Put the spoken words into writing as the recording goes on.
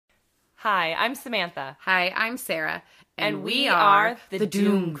Hi, I'm Samantha. Hi, I'm Sarah. And we are the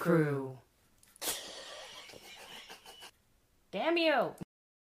Doom Crew. Damn you!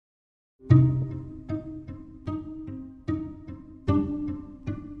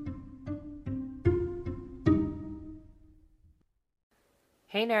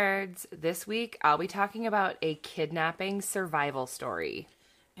 Hey nerds, this week I'll be talking about a kidnapping survival story.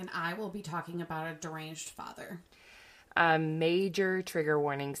 And I will be talking about a deranged father. Major trigger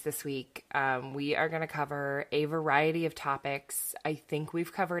warnings this week. We are going to cover a variety of topics. I think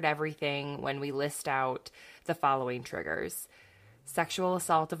we've covered everything when we list out the following triggers: sexual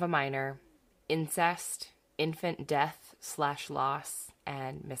assault of a minor, incest, infant death/loss,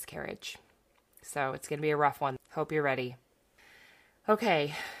 and miscarriage. So it's going to be a rough one. Hope you're ready.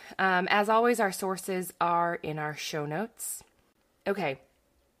 Okay, as always, our sources are in our show notes. Okay,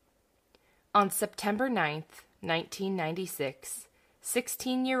 on September 9th, 1996,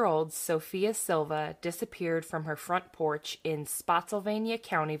 16-year-old Sophia Silva disappeared from her front porch in Spotsylvania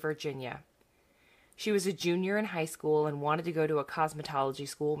County, Virginia. She was a junior in high school and wanted to go to a cosmetology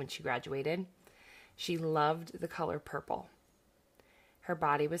school when she graduated. She loved the color purple. Her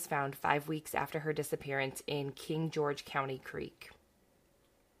body was found 5 weeks after her disappearance in King George County Creek.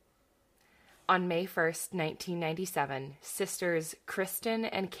 On May 1st, 1997, sisters Kristen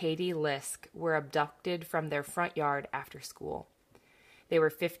and Katie Lisk were abducted from their front yard after school. They were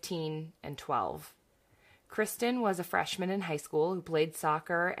 15 and 12. Kristen was a freshman in high school who played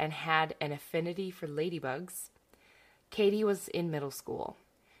soccer and had an affinity for ladybugs. Katie was in middle school.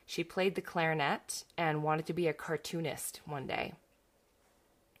 She played the clarinet and wanted to be a cartoonist one day.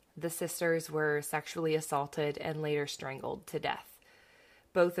 The sisters were sexually assaulted and later strangled to death.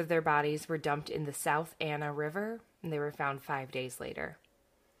 Both of their bodies were dumped in the South Anna River, and they were found 5 days later.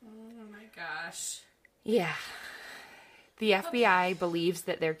 Oh my gosh. Yeah. The FBI believes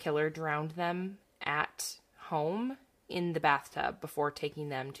that their killer drowned them at home in the bathtub before taking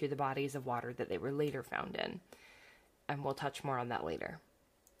them to the bodies of water that they were later found in. And we'll touch more on that later.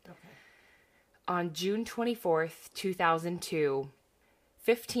 Okay. On June 24th, 2002...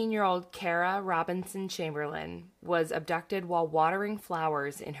 15-year-old Kara Robinson Chamberlain was abducted while watering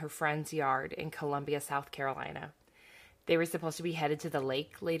flowers in her friend's yard in Columbia, South Carolina. They were supposed to be headed to the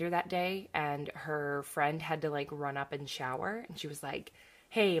lake later that day, and her friend had to, run up and shower. And she was like,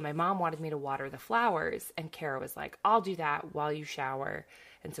 hey, my mom wanted me to water the flowers. And Kara was like, I'll do that while you shower.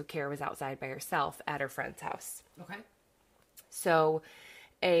 And so Kara was outside by herself at her friend's house. Okay. So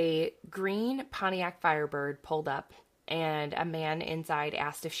a green Pontiac Firebird pulled up, and a man inside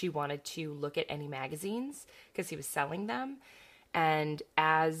asked if she wanted to look at any magazines because he was selling them. And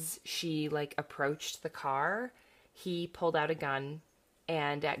as she approached the car, he pulled out a gun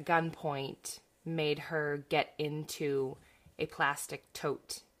and at gunpoint made her get into a plastic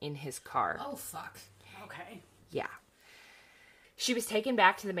tote in his car. Oh, fuck. Okay. Yeah. She was taken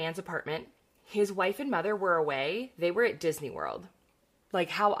back to the man's apartment. His wife and mother were away. They were at Disney World.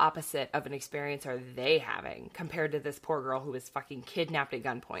 How opposite of an experience are they having compared to this poor girl who was fucking kidnapped at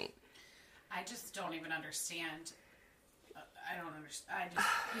gunpoint? I just don't even understand. I don't understand.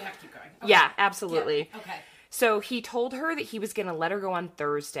 You have to keep going. Okay. Yeah, absolutely. Yeah. Okay. So he told her that he was going to let her go on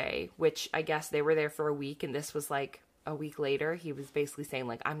Thursday, which I guess they were there for a week, and this was a week later. He was basically saying,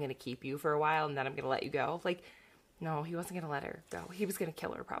 I'm going to keep you for a while, and then I'm going to let you go. No, he wasn't going to let her go. He was going to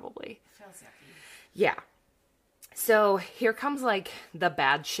kill her, probably. Feels yucky. Yeah. So here comes the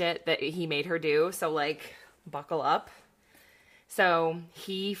bad shit that he made her do. So buckle up. So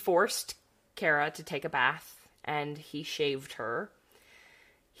he forced Kara to take a bath and he shaved her.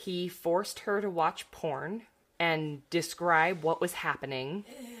 He forced her to watch porn and describe what was happening.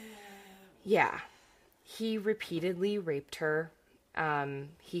 Yeah. He repeatedly raped her.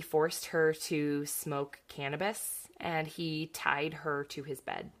 He forced her to smoke cannabis and he tied her to his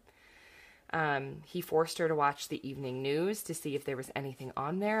bed. He forced her to watch the evening news to see if there was anything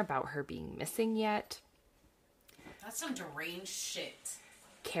on there about her being missing yet. That's some deranged shit.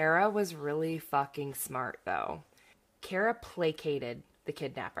 Kara was really fucking smart, though. Kara placated the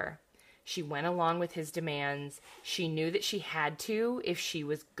kidnapper. She went along with his demands. She knew that she had to if she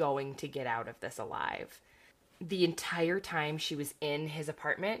was going to get out of this alive. The entire time she was in his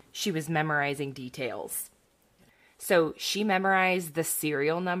apartment, she was memorizing details. So she memorized the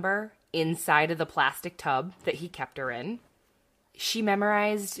serial number inside of the plastic tub that he kept her in. She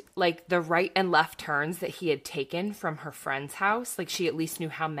memorized the right and left turns that he had taken from her friend's house. She at least knew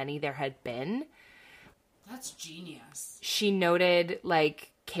how many there had been. That's genius. She noted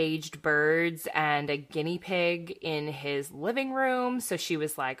caged birds and a guinea pig in his living room. So she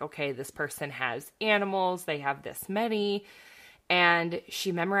was like, okay, this person has animals. They have this many. And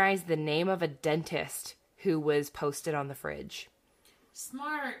she memorized the name of a dentist who was posted on the fridge.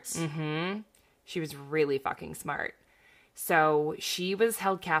 Smart. She was really fucking smart. So she was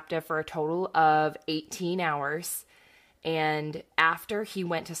held captive for a total of 18 hours. And after he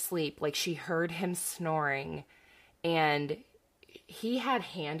went to sleep, like, she heard him snoring, and he had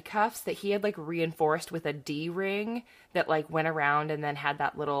handcuffs that he had, like, reinforced with a D-ring that, like, went around and then had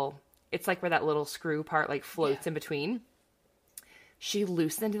that little, it's like where that little screw part, like, floats in between. She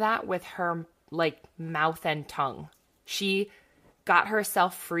loosened that with her, like, mouth and tongue. She got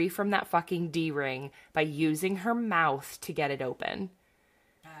herself free from that fucking D-ring by using her mouth to get it open.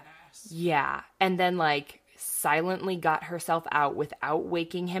 Badass. Yeah. And then, like, silently got herself out without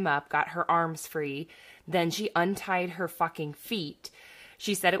waking him up, got her arms free. Then she untied her fucking feet.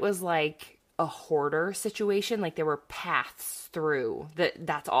 She said it was like a hoarder situation. Like, there were paths through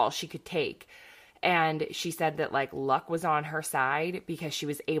that's all she could take. And she said that, like, luck was on her side because she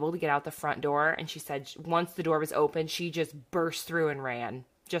was able to get out the front door. And she said once the door was open, she just burst through and ran.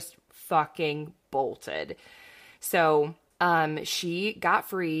 Just fucking bolted. So she got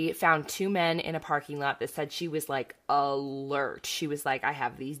free, found 2 men in a parking lot that said she was, like, alert. She was like, I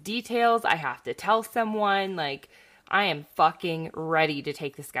have these details. I have to tell someone. Like, I am fucking ready to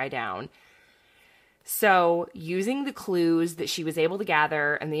take this guy down. So, using the clues that she was able to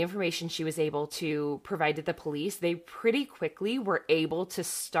gather and the information she was able to provide to the police, they pretty quickly were able to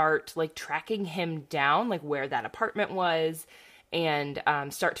start, like, tracking him down, like, where that apartment was, and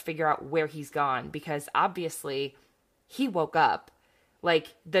start to figure out where he's gone. Because, obviously, he woke up.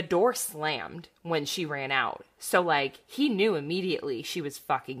 Like, the door slammed when she ran out. So, like, he knew immediately she was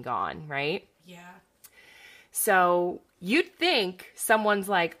fucking gone, right? Yeah. So you'd think someone's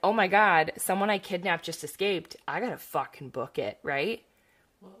like, oh my God, someone I kidnapped just escaped. I gotta fucking book it, right?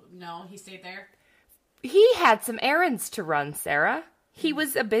 Well, no, he stayed there. He had some errands to run, Sarah. He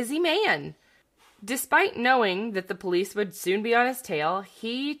was a busy man. Despite knowing that the police would soon be on his tail,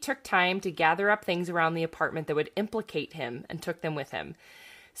 he took time to gather up things around the apartment that would implicate him and took them with him.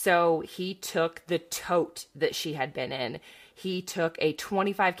 So he took the tote that she had been in. He took a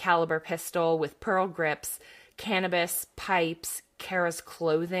 .25 caliber pistol with pearl grips, cannabis, pipes, Kara's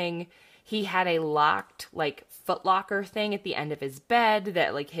clothing. He had a locked, like, footlocker thing at the end of his bed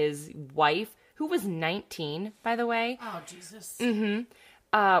that, like, his wife, who was 19, by the way. Oh, Jesus.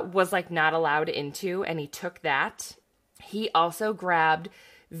 Was, like, not allowed into, and he took that. He also grabbed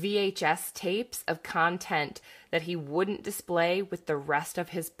VHS tapes of content that he wouldn't display with the rest of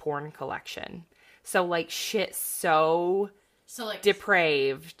his porn collection. So, like, shit so like,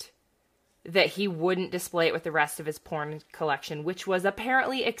 depraved that he wouldn't display it with the rest of his porn collection, which was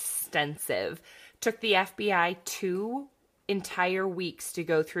apparently extensive. Took the FBI 2 entire weeks to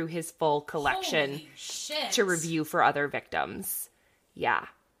go through his full collection. Holy shit. To review for other victims. Yeah.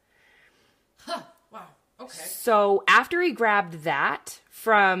 Huh. Wow. Okay. So after he grabbed that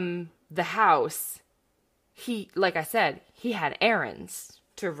from the house, he, like I said, he had errands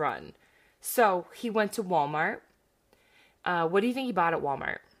to run. So he went to Walmart. What do you think he bought at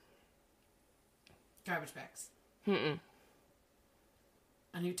Walmart? Garbage bags. Mm-mm.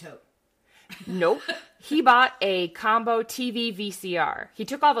 A new tote. Nope. He bought a combo TV VCR. He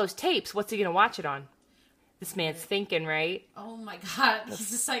took all those tapes. What's he going to watch it on? This man's thinking, right? Oh my God.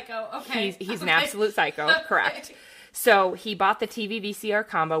 He's a psycho. Okay. He's an absolute psycho. Okay. Correct. So he bought the TV VCR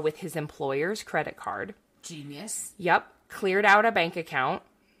combo with his employer's credit card. Genius. Yep. Cleared out a bank account.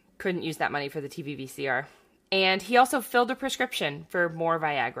 Couldn't use that money for the TV VCR. And he also filled a prescription for more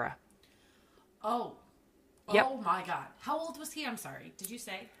Viagra. Oh. Yep. Oh my God. How old was he? I'm sorry. Did you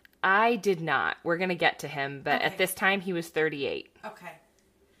say? I did not. We're going to get to him. But Okay. at this time, he was 38. Okay.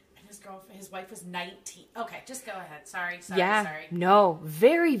 And his wife was 19. Okay, just go ahead. Sorry. No.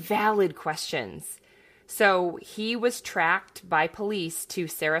 Very valid questions. So he was tracked by police to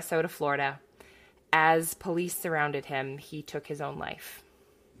Sarasota, Florida. As police surrounded him, he took his own life.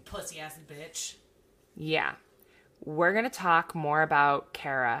 Pussy ass bitch. Yeah. We're going to talk more about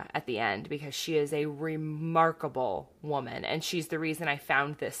Kara at the end because she is a remarkable woman. And she's the reason I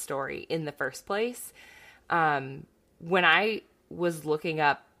found this story in the first place. When I was looking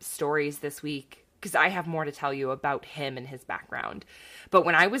up stories this week, because I have more to tell you about him and his background. But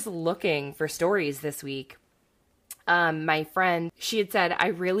when I was looking for stories this week, my friend, she had said, I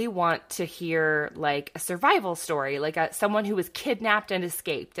really want to hear like a survival story, like someone who was kidnapped and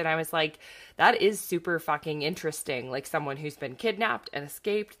escaped. And I was like, that is super fucking interesting. Like someone who's been kidnapped and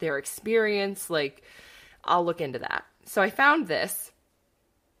escaped, their experience, like I'll look into that. So I found this.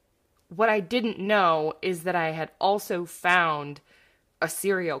 What I didn't know is that I had also found a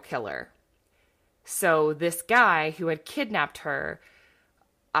serial killer. So this guy who had kidnapped her,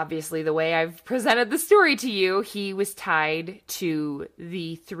 obviously the way I've presented the story to you, he was tied to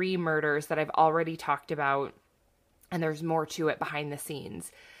the 3 murders that I've already talked about, and there's more to it behind the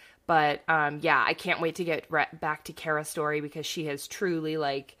scenes. But yeah, I can't wait to get back to Kara's story, because she has truly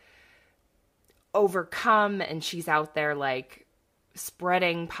like overcome, and she's out there like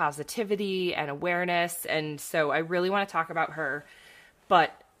spreading positivity and awareness. And so I really want to talk about her,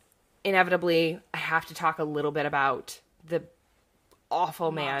 but inevitably I have to talk a little bit about the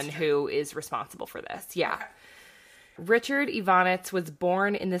awful man who is responsible for this. Yeah. Okay. Richard Ivanitz was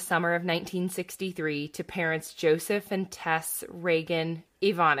born in the summer of 1963 to parents Joseph and Tess Reagan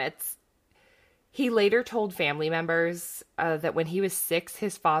Ivanitz. He later told family members that when he was 6,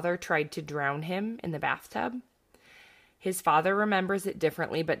 his father tried to drown him in the bathtub. His father remembers it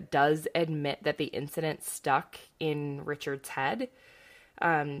differently, but does admit that the incident stuck in Richard's head.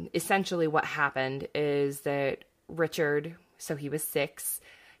 Essentially what happened is that Richard, so he was 6,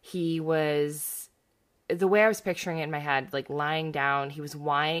 he was, the way I was picturing it in my head, like lying down, he was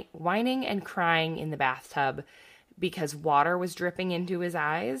whining and crying in the bathtub because water was dripping into his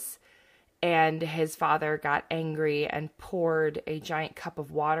eyes. And his father got angry and poured a giant cup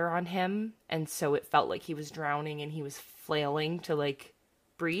of water on him. And so it felt like he was drowning and he was flailing to like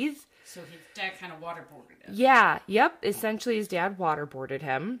breathe. So his dad kind of waterboarded him. Yeah. Yep. Essentially his dad waterboarded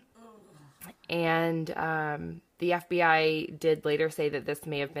him. And the FBI did later say that this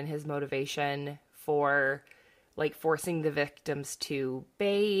may have been his motivation for like forcing the victims to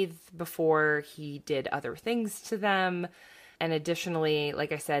bathe before he did other things to them. And additionally,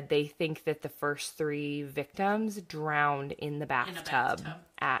 like I said, they think that the first 3 victims drowned in the bathtub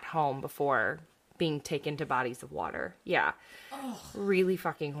at home before being taken to bodies of water. Yeah. Oh. Really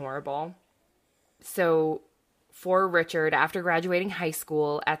fucking horrible. So for Richard, after graduating high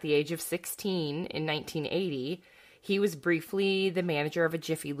school at the age of 16 in 1980, he was briefly the manager of a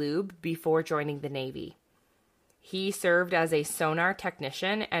Jiffy Lube before joining the Navy. He served as a sonar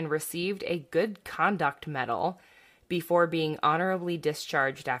technician and received a Good Conduct Medal before being honorably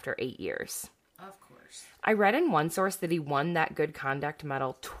discharged after 8 years. Of course. I read in one source that he won that Good Conduct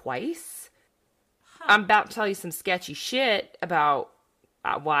Medal twice. Huh. I'm about to tell you some sketchy shit about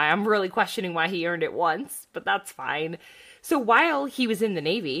why I'm really questioning why he earned it once, but that's fine. So while he was in the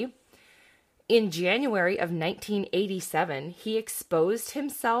Navy, in January of 1987, he exposed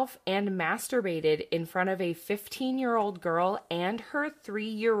himself and masturbated in front of a 15-year-old girl and her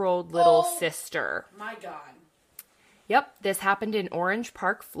 3-year-old little sister. My God. Yep, this happened in Orange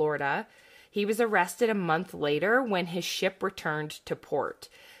Park, Florida. He was arrested a month later when his ship returned to port.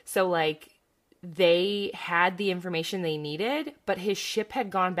 So, like, they had the information they needed, but his ship had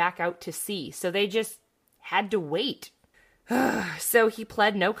gone back out to sea. So they just had to wait. So he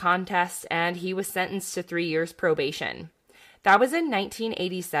pled no contest, and he was sentenced to 3 years probation. That was in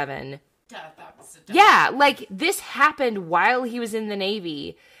 1987. Yeah, like, this happened while he was in the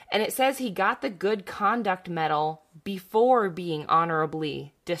Navy. And it says he got the Good Conduct Medal before being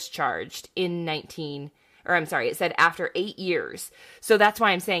honorably discharged it said after 8 years. So that's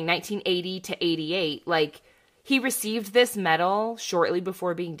why I'm saying 1980 to 88. Like, he received this medal shortly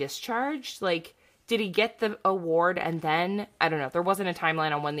before being discharged. Like, did he get the award and then, I don't know. There wasn't a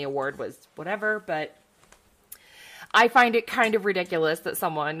timeline on when the award was whatever, but I find it kind of ridiculous that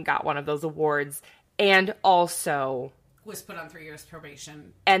someone got one of those awards and also was put on 3 years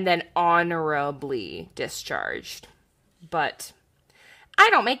probation. And then honorably discharged. But I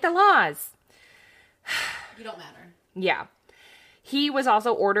don't make the laws. You don't matter. Yeah. He was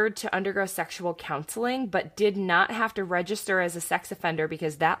also ordered to undergo sexual counseling, but did not have to register as a sex offender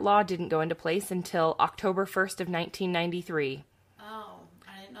because that law didn't go into place until October 1st of 1993. Oh,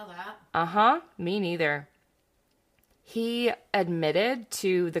 I didn't know that. Uh-huh. Me neither. He admitted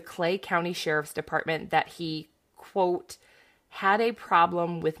to the Clay County Sheriff's Department that he, quote, had a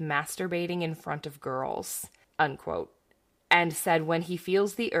problem with masturbating in front of girls, unquote, and said when he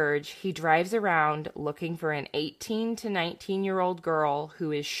feels the urge, he drives around looking for an 18 to 19-year-old girl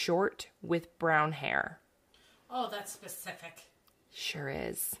who is short with brown hair. Oh, that's specific. Sure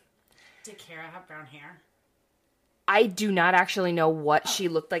is. Did Kara have brown hair? I do not actually know what she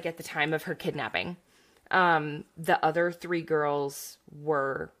looked like at the time of her kidnapping. The other 3 girls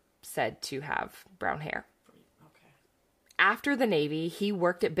were said to have brown hair. After the Navy, he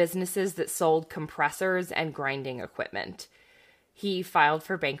worked at businesses that sold compressors and grinding equipment. He filed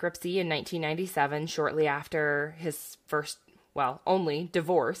for bankruptcy in 1997, shortly after his only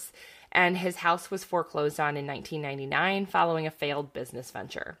divorce, and his house was foreclosed on in 1999 following a failed business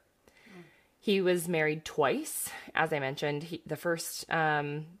venture. He was married twice. As I mentioned, the first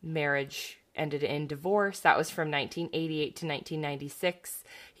marriage ended in divorce. That was from 1988 to 1996.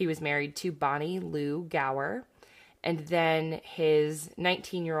 He was married to Bonnie Lou Gower. And then his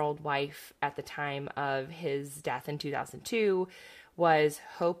 19-year-old wife at the time of his death in 2002 was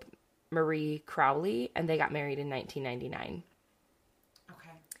Hope Marie Crowley, and they got married in 1999. Okay.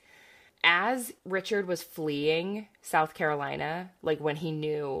 As Richard was fleeing South Carolina, like when he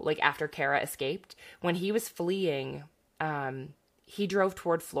knew, like after Kara escaped, when he was fleeing, he drove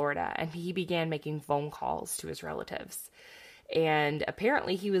toward Florida and he began making phone calls to his relatives. And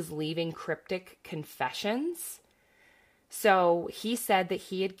apparently he was leaving cryptic confessions. So he said that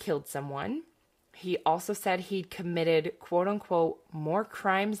he had killed someone. He also said he'd committed, quote unquote, more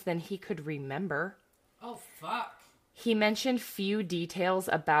crimes than he could remember. Oh, fuck. He mentioned few details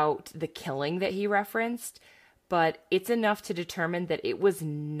about the killing that he referenced, but it's enough to determine that he was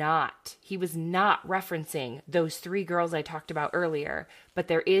not referencing those 3 girls I talked about earlier, but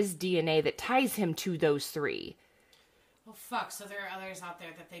there is DNA that ties him to those 3. Oh, fuck. So there are others out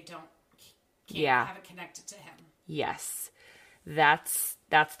there that they can't have it connected to him. Yes. That's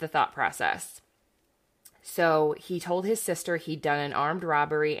the thought process. So he told his sister he'd done an armed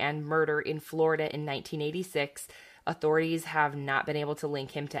robbery and murder in Florida in 1986. Authorities have not been able to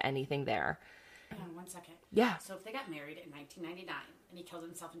link him to anything there. Hang on 1 second. Yeah. So if they got married in 1999 and he killed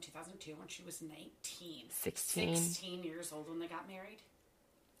himself in 2002 when she was 19. 16 years old when they got married?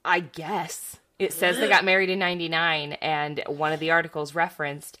 I guess. It says they got married in 99, and one of the articles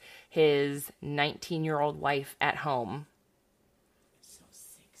referenced his 19-year-old wife at home. So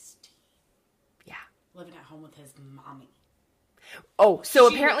 16. Yeah. Living at home with his mommy. Oh, so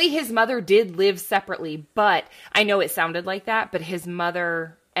apparently his mother did live separately, but I know it sounded like that, but his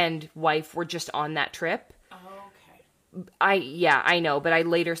mother and wife were just on that trip. Oh, okay. I know, but I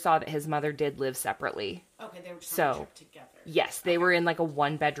later saw that his mother did live separately. Okay, they were just on a trip together. Yes, they were in like a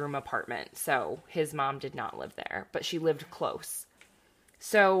 1-bedroom apartment, so his mom did not live there, but she lived close.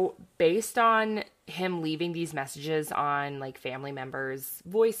 So based on him leaving these messages on like family members'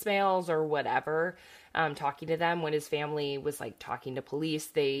 voicemails or whatever, talking to them when his family was like talking to police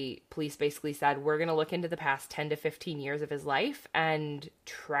basically said, we're going to look into the past 10 to 15 years of his life and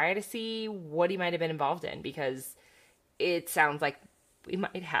try to see what he might have been involved in, because it sounds like we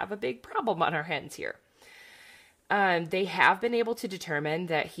might have a big problem on our hands here. They have been able to determine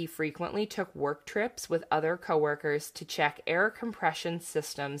that he frequently took work trips with other coworkers to check air compression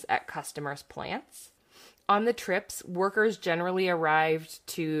systems at customers' plants. On the trips, workers generally arrived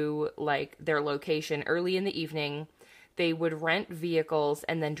to like their location early in the evening. They would rent vehicles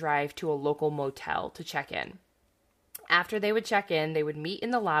and then drive to a local motel to check in. After they would check in, they would meet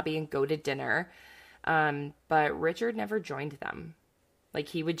in the lobby and go to dinner. But Richard never joined them. Like,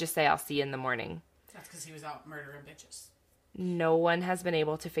 he would just say, I'll see you in the morning. That's because he was out murdering bitches. No one has been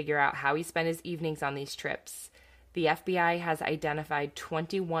able to figure out how he spent his evenings on these trips. The FBI has identified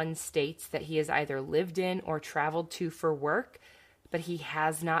 21 states that he has either lived in or traveled to for work, but he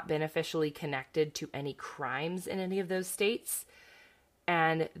has not been officially connected to any crimes in any of those states.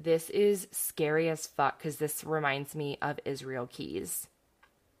 And this is scary as fuck, because this reminds me of Israel Keys.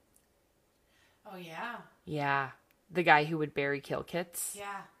 Oh, yeah? Yeah. The guy who would bury kill kits.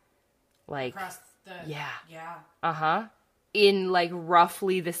 Yeah. Like, Across the... Yeah. Yeah. Uh-huh. In, like,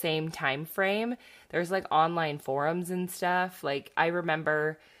 roughly the same time frame. There's, like, online forums and stuff. Like, I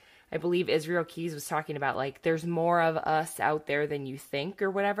remember, I believe Israel Keys was talking about, like, there's more of us out there than you think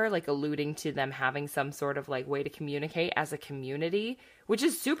or whatever, like, alluding to them having some sort of, like, way to communicate as a community, which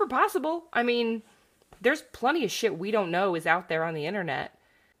is super possible. I mean, there's plenty of shit we don't know is out there on the internet.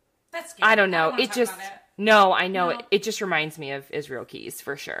 That's scary. I don't know. It just... No, I know. No. It just reminds me of Israel Keys,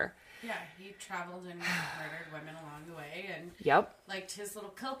 for sure. Yeah, he traveled and murdered women along the way and Yep. liked his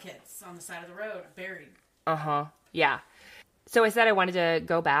little kill kits on the side of the road, buried. Uh-huh. Yeah. So I said I wanted to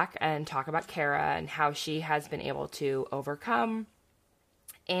go back and talk about Kara and how she has been able to overcome.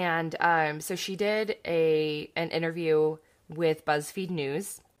 And so she did an interview with BuzzFeed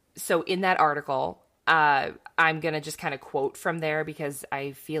News. So in that article, I'm going to just kind of quote from there because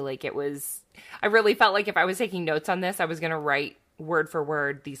I feel like I really felt like if I was taking notes on this, I was going to write word for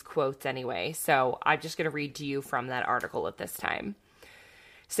word these quotes anyway. So I'm just going to read to you from that article at this time.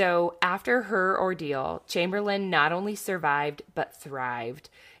 So after her ordeal, Chamberlain not only survived, but thrived.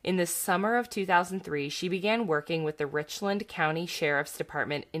 In the summer of 2003, she began working with the Richland County Sheriff's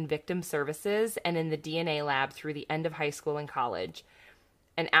Department in victim services and in the DNA lab through the end of high school and college.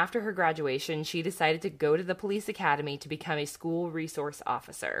 And after her graduation, she decided to go to the police academy to become a school resource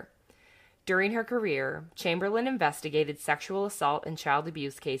officer. During her career, Chamberlain investigated sexual assault and child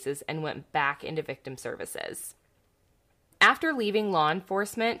abuse cases and went back into victim services. After leaving law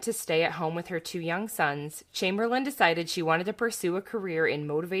enforcement to stay at home with her 2 young sons, Chamberlain decided she wanted to pursue a career in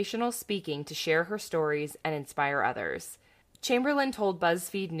motivational speaking to share her stories and inspire others. Chamberlain told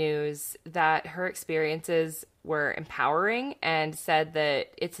BuzzFeed News that her experiences were empowering and said that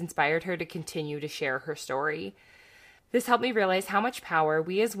it's inspired her to continue to share her story. This helped me realize how much power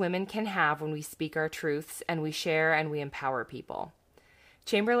we as women can have when we speak our truths and we share and we empower people.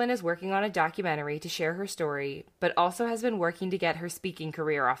 Chamberlain is working on a documentary to share her story, but also has been working to get her speaking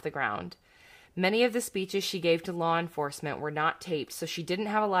career off the ground. Many of the speeches she gave to law enforcement were not taped, so she didn't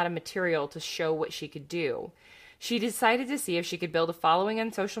have a lot of material to show what she could do. She decided to see if she could build a following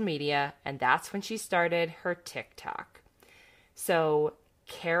on social media, and that's when she started her TikTok. So,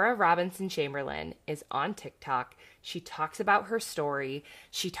 Kara Robinson Chamberlain is on TikTok. She talks about her story.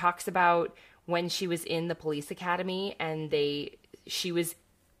 She talks about when she was in the police academy and she was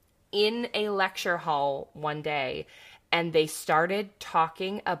in a lecture hall one day and they started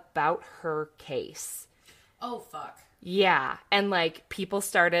talking about her case. Oh, fuck. Yeah. And like people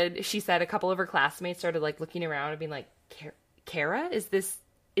started, she said a couple of her classmates started like looking around and being like, Kara, is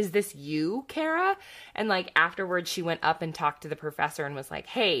this you, Kara? And like afterwards she went up and talked to the professor and was like,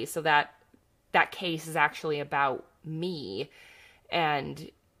 hey, so that case is actually about me.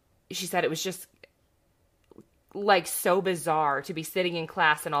 And she said it was just like so bizarre to be sitting in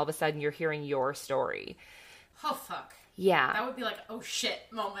class and all of a sudden you're hearing your story. Oh, fuck. Yeah. That would be like, oh shit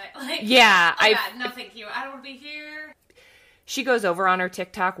moment. Like, yeah. Oh God, no thank you. I don't want to be here. She goes over on her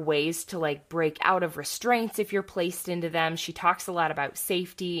TikTok ways to like break out of restraints if you're placed into them. She talks a lot about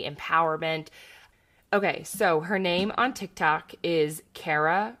safety, empowerment. Okay, so her name on TikTok is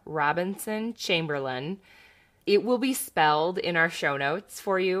Kara Robinson Chamberlain. It will be spelled in our show notes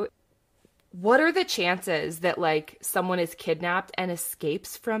for you. What are the chances that like someone is kidnapped and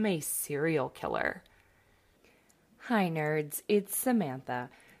escapes from a serial killer? Hi nerds, it's Samantha.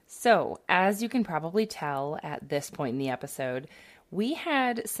 So, as you can probably tell at this point in the episode, we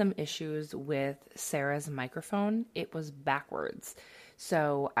had some issues with Sarah's microphone. It was backwards.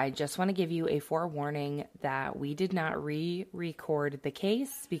 So, I just want to give you a forewarning that we did not re-record the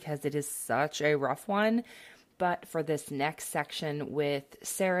case because it is such a rough one. But for this next section with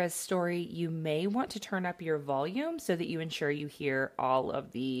Sarah's story, you may want to turn up your volume so that you ensure you hear all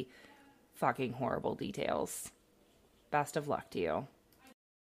of the fucking horrible details. Best of luck to you.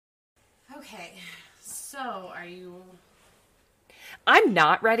 Okay, so are you... I'm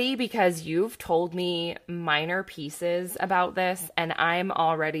not ready because you've told me minor pieces about this and I'm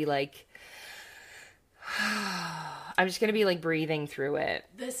already like... I'm just going to be like breathing through it.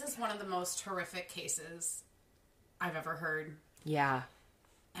 This is one of the most horrific cases I've ever heard. Yeah.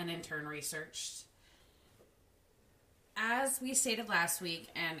 And in turn researched. As we stated last week,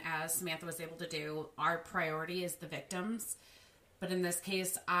 and as Samantha was able to do, our priority is the victims. But in this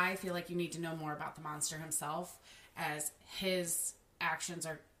case, I feel like you need to know more about the monster himself, as his actions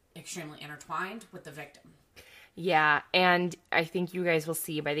are extremely intertwined with the victim. Yeah, and I think you guys will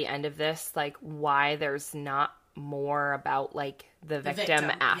see by the end of this, like, why there's not more about, like, the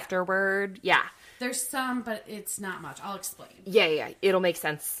victim afterward. Yeah. There's some, but it's not much. I'll explain. Yeah. It'll make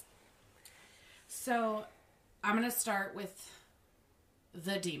sense. So, I'm going to start with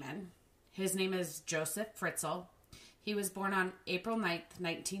the demon. His name is Joseph Fritzl. He was born on April 9th,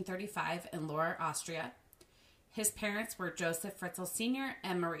 1935 in Lohr, Austria. His parents were Joseph Fritzl Sr.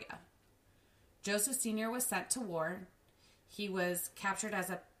 and Maria. Joseph Sr. was sent to war. He was captured as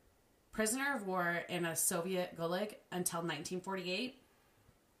a prisoner of war in a Soviet gulag until 1948.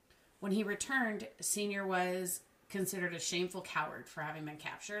 When he returned, Sr. was considered a shameful coward for having been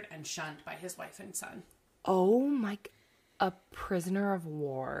captured and shunned by his wife and son. Oh my... A prisoner of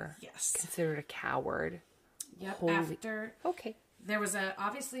war. Yes. Considered a coward. Yep. Holy... After... Okay. There was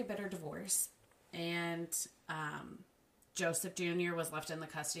obviously a bitter divorce, and Joseph Jr. was left in the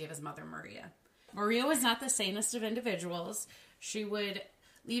custody of his mother, Maria. Maria was not the sanest of individuals. She would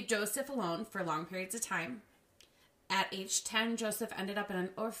leave Joseph alone for long periods of time. At age 10, Joseph ended up in an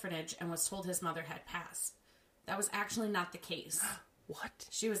orphanage and was told his mother had passed. That was actually not the case. What?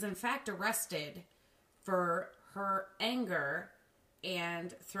 She was in fact arrested for her anger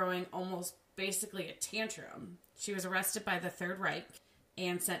and throwing almost basically a tantrum. She was arrested by the Third Reich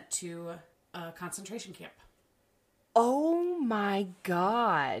and sent to a concentration camp. Oh my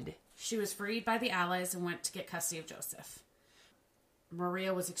God. She was freed by the Allies and went to get custody of Joseph.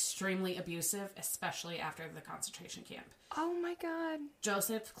 Maria was extremely abusive, especially after the concentration camp. Oh my God.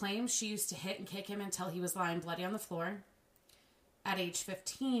 Joseph claims she used to hit and kick him until he was lying bloody on the floor. At age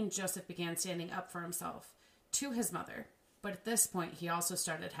 15, Joseph began standing up for himself to his mother. But at this point, he also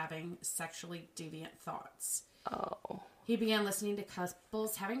started having sexually deviant thoughts. Oh. He began listening to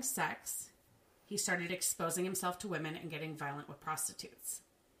couples having sex. He started exposing himself to women and getting violent with prostitutes.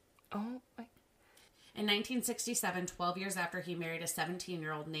 Oh, my. In 1967, 12 years after he married a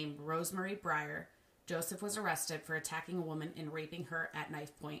 17-year-old named Rosemary Breyer, Joseph was arrested for attacking a woman and raping her at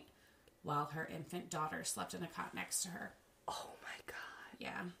knife point while her infant daughter slept in a cot next to her. Oh, my God.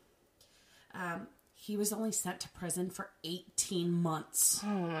 Yeah. He was only sent to prison for 18 months. Oh,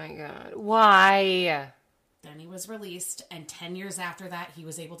 my God. Why? Then he was released, and 10 years after that, he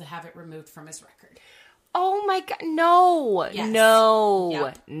was able to have it removed from his record. Oh, my God. No. Yes. No.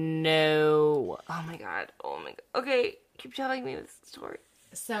 Yep. No. Oh, my God. Oh, my God. Okay. Keep telling me this story.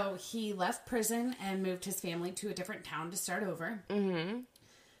 So he left prison and moved his family to a different town to start over. Mm-hmm.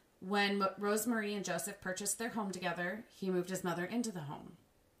 When Rosemary and Joseph purchased their home together, he moved his mother into the home.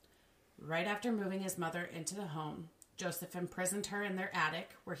 Right after moving his mother into the home, Joseph imprisoned her in their attic,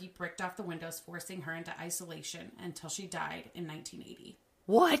 where he bricked off the windows, forcing her into isolation until she died in 1980.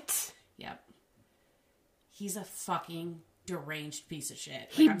 What? Yep. He's a fucking deranged piece of shit.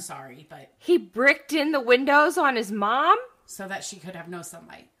 I'm sorry, but... He bricked in the windows on his mom? So that she could have no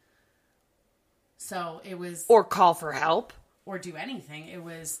sunlight. So it was... Or call for help? Or do anything. It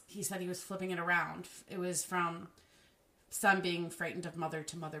was... He said he was flipping it around. It was from son being frightened of mother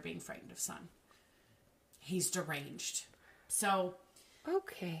to mother being frightened of son. He's deranged. So...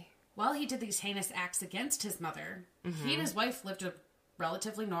 Okay. While he did these heinous acts against his mother, he and his wife lived a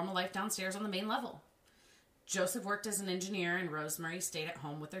relatively normal life downstairs on the main level. Joseph worked as an engineer, and Rosemary stayed at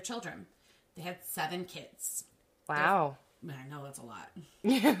home with their children. They had 7 kids. Wow. I know, that's a lot.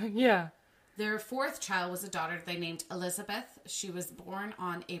 Yeah. Their 4th child was a daughter they named Elizabeth. She was born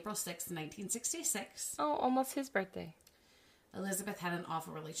on April 6, 1966. Oh, almost his birthday. Elizabeth had an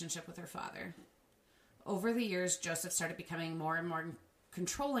awful relationship with her father. Over the years, Joseph started becoming more and more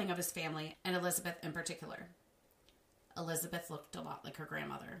controlling of his family, and Elizabeth in particular. Elizabeth looked a lot like her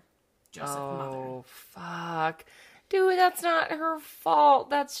grandmother, Joseph's mother. Oh, fuck. Dude, that's not her fault.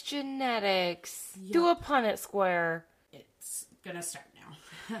 That's genetics. Yep. Do a Punnett square. It's gonna start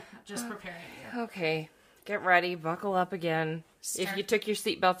now. Just prepare it. Okay. Get ready. Buckle up again. If you took your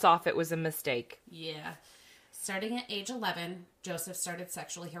seatbelts off, it was a mistake. Yeah. Starting at age 11, Joseph started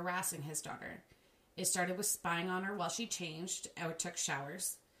sexually harassing his daughter. It started with spying on her while she changed or took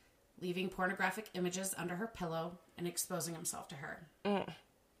showers, leaving pornographic images under her pillow, and exposing himself to her.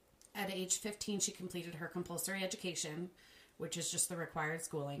 At age 15, she completed her compulsory education, which is just the required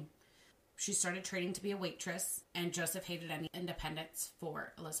schooling. She started training to be a waitress, and Joseph hated any independence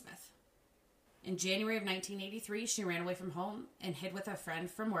for Elizabeth. In January of 1983, she ran away from home and hid with a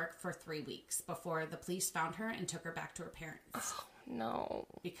friend from work for 3 weeks before the police found her and took her back to her parents. Oh, no.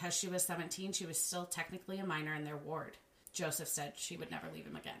 Because she was 17, she was still technically a minor in their ward. Joseph said she would never leave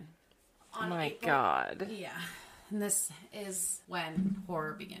him again. My God. Yeah. And this is when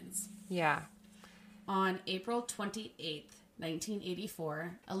horror begins. Yeah. On April 28th,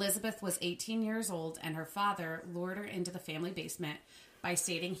 1984, Elizabeth was 18 years old, and her father lured her into the family basement by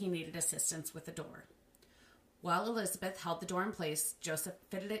stating he needed assistance with the door. While Elizabeth held the door in place, Joseph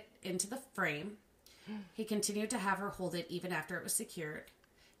fitted it into the frame. He continued to have her hold it even after it was secured.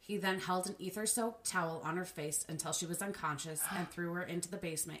 He then held an ether-soaked towel on her face until she was unconscious and threw her into the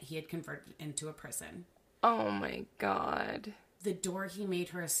basement he had converted into a prison. Oh, my God. The door he made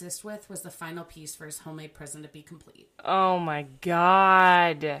her assist with was the final piece for his homemade prison to be complete. Oh, my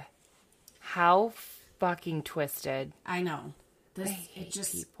God. How fucking twisted. I know. I hate It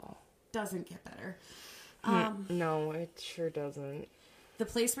just people. doesn't get better. No, it sure doesn't. The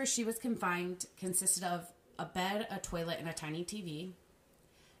place where she was confined consisted of a bed, a toilet, and a tiny TV.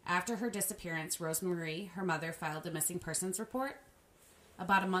 After her disappearance, Rosemary, her mother, filed a missing persons report.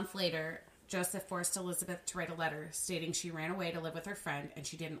 About a month later, Joseph forced Elizabeth to write a letter stating she ran away to live with her friend and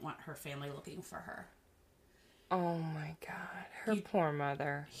she didn't want her family looking for her. Oh, my God. Her poor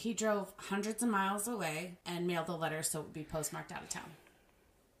mother. He drove hundreds of miles away and mailed the letter so it would be postmarked out of town.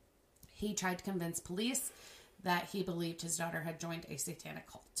 He tried to convince police that he believed his daughter had joined a satanic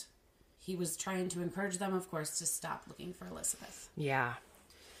cult. He was trying to encourage them, of course, to stop looking for Elizabeth. Yeah.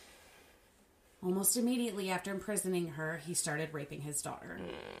 Almost immediately after imprisoning her, he started raping his daughter.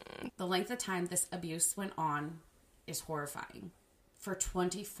 The length of time this abuse went on is horrifying. For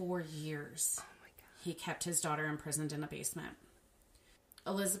 24 years, he kept his daughter imprisoned in a basement.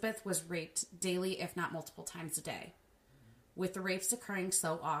 Elizabeth was raped daily, if not multiple times a day. With the rapes occurring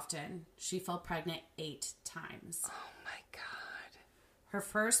so often, she fell pregnant 8 times. Oh, my God. Her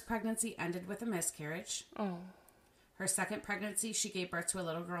first pregnancy ended with a miscarriage. Oh. Her second pregnancy, she gave birth to a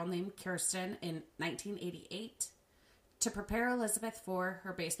little girl named Kirsten in 1988. To prepare Elizabeth for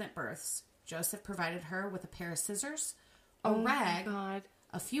her basement births, Joseph provided her with a pair of scissors, a rag, God.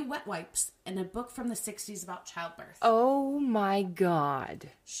 a few wet wipes, and a book from the 60s about childbirth. Oh my God.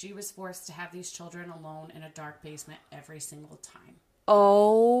 She was forced to have these children alone in a dark basement every single time.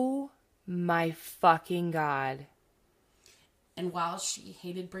 Oh my fucking God. And while she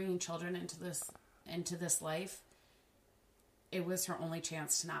hated bringing children into this life, it was her only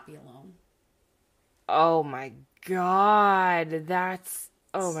chance to not be alone. Oh my God.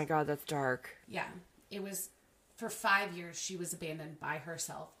 Oh my God, that's dark. Yeah. It was, for 5 years, she was abandoned by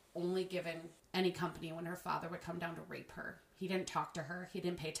herself, only given any company when her father would come down to rape her. He didn't talk to her. He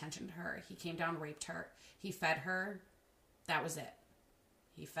didn't pay attention to her. He came down, raped her. He fed her. That was it.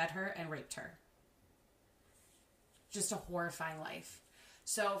 He fed her and raped her. Just a horrifying life.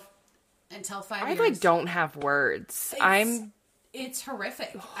 So, until 5 years... I, don't have words. It's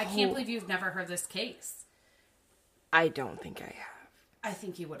horrific. I can't believe you've never heard this case. I don't think I have. I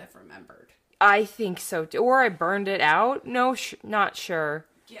think you would have remembered. I think so, too. Or I burned it out? No, not sure.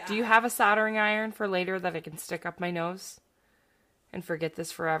 Yeah. Do you have a soldering iron for later that I can stick up my nose and forget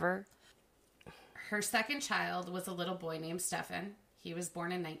this forever? Her second child was a little boy named Stefan. He was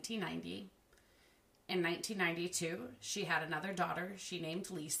born in 1990. In 1992, she had another daughter she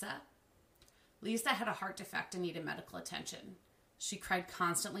named Lisa. Lisa had a heart defect and needed medical attention. She cried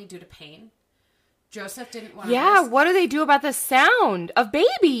constantly due to pain. Joseph didn't want to... Yeah, what do they do about the sound of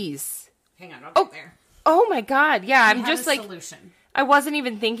babies? Hang on, I'll get there. Oh my God, yeah, I'm He had just a like... solution. I wasn't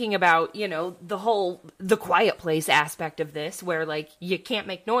even thinking about, the quiet place aspect of this, where, like, you can't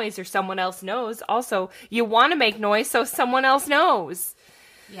make noise or someone else knows. Also, you want to make noise so someone else knows.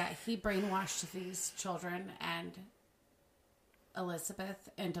 Yeah, he brainwashed these children and Elizabeth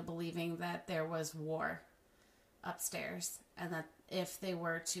into believing that there was war upstairs, and that if they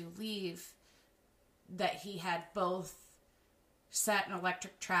were to leave, that he had both set an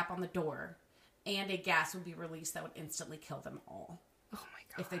electric trap on the door and a gas would be released that would instantly kill them all. Oh my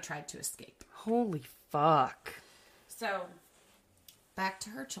God. If they tried to escape. Holy fuck. So, back to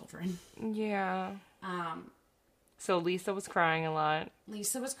her children. Yeah. So Lisa was crying a lot.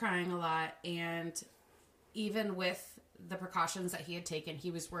 Lisa was crying a lot, and even with the precautions that he had taken, he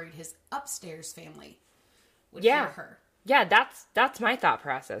was worried his upstairs family would hear her. Yeah, that's my thought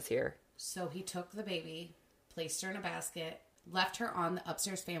process here. So he took the baby, placed her in a basket, left her on the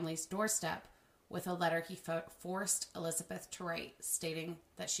upstairs family's doorstep with a letter he forced Elizabeth to write, stating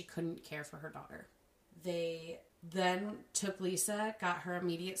that she couldn't care for her daughter. They then took Lisa, got her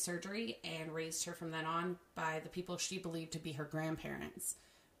immediate surgery, and raised her from then on by the people she believed to be her grandparents,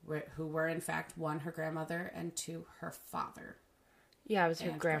 who were in fact, one, her grandmother, and two, her father. Yeah, it was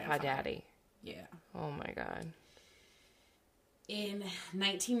her grandpa daddy. Yeah. Oh my God. In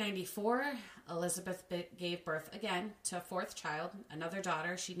 1994, Elizabeth gave birth again to a fourth child, another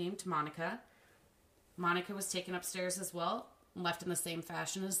daughter she named Monica. Monica was taken upstairs as well, left in the same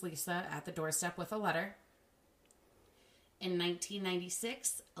fashion as Lisa at the doorstep with a letter. In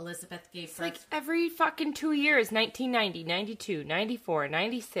 1996, Elizabeth gave birth... Like every fucking 2 years, 1990, 92, 94,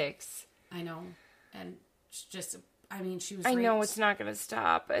 96. I know. And just, she was I know raped. it's not going to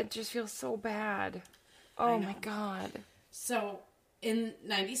stop. It just feels so bad. Oh my God. So, in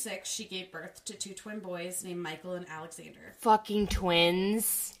 96, she gave birth to two twin boys named Michael and Alexander. Fucking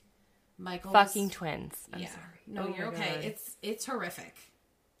twins. Michael fucking twins. I'm sorry. No, you're okay. God. It's horrific.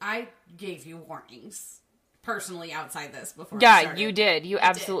 I gave you warnings personally outside this before. Yeah, you did. You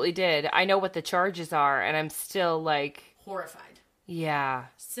absolutely did. I know what the charges are, and I'm still like horrified. Yeah.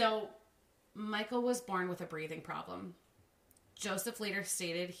 So, Michael was born with a breathing problem. Joseph later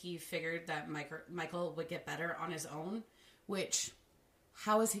stated he figured that Michael would get better on his own, which,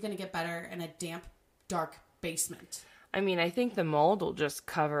 how is he going to get better in a damp, dark basement? I mean, I think the mold will just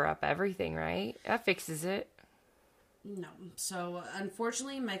cover up everything, right? That fixes it. No. So,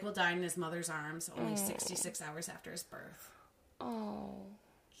 unfortunately, Michael died in his mother's arms only 66 hours after his birth. Oh.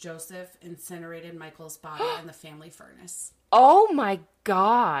 Joseph incinerated Michael's body in the family furnace. Oh my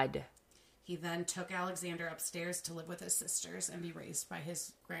God. He then took Alexander upstairs to live with his sisters and be raised by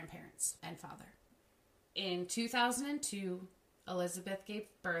his grandparents and father. In 2002, Elizabeth gave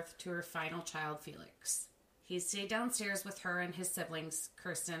birth to her final child, Felix. He stayed downstairs with her and his siblings,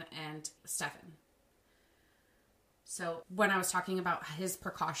 Kirsten and Stefan. So, when I was talking about his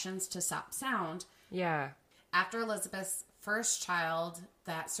precautions to stop sound... Yeah. After Elizabeth's first child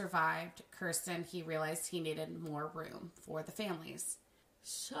that survived, Kirsten, he realized he needed more room for the families.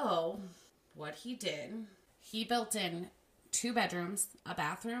 So, what he did, he built in 2 bedrooms, a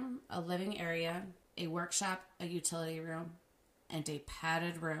bathroom, a living area, a workshop, a utility room, and a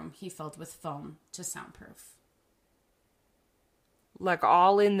padded room he filled with foam to soundproof. Like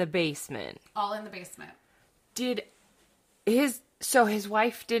all in the basement. All in the basement. Did his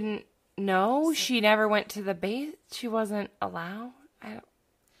wife didn't know? She never went to the base? She wasn't allowed?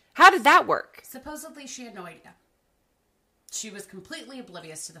 How did that work? Supposedly, she had no idea. She was completely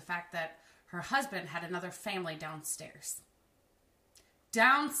oblivious to the fact that her husband had another family downstairs.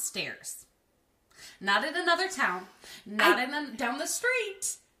 Downstairs. Not in another town. Not down the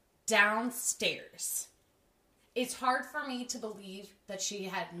street. Downstairs. It's hard for me to believe that she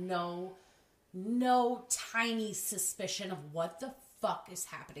had no tiny suspicion of what the fuck is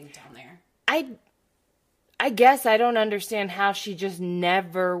happening down there. I guess I don't understand how she just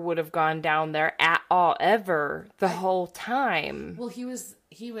never would have gone down there at all, ever, the whole time. Well, he was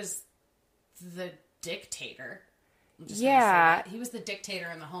the dictator. Yeah. He was the dictator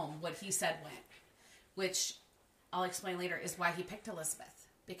in the home. What he said went. Which I'll explain later is why he picked Elizabeth.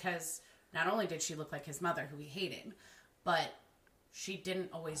 Because not only did she look like his mother, who he hated, but she didn't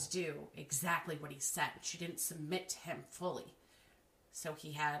always do exactly what he said. She didn't submit to him fully. So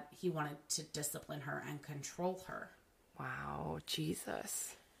he wanted to discipline her and control her. Wow,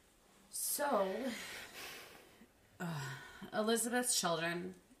 Jesus. So, Elizabeth's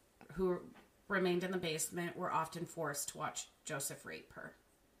children, who remained in the basement, were often forced to watch Joseph rape her.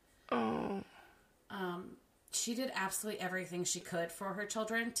 Oh. She did absolutely everything she could for her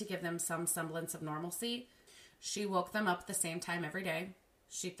children to give them some semblance of normalcy. She woke them up at the same time every day.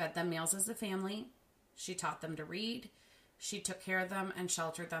 She fed them meals as a family. She taught them to read. She took care of them and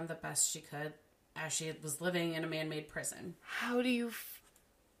sheltered them the best she could as she was living in a man-made prison. How do you...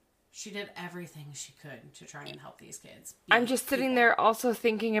 She did everything she could to try and help these kids. I'm just sitting there also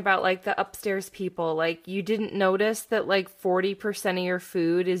thinking about, like, the upstairs people. Like, you didn't notice that, like, 40% of your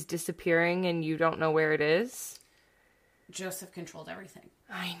food is disappearing and you don't know where it is? Joseph controlled everything.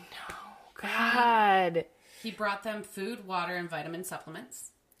 I know. God. He brought them food, water, and vitamin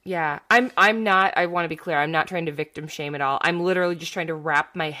supplements. Yeah. I'm not, I want to be clear, I'm not trying to victim shame at all. I'm literally just trying to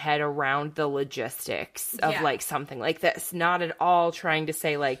wrap my head around the logistics of, like, something like this. Not at all trying to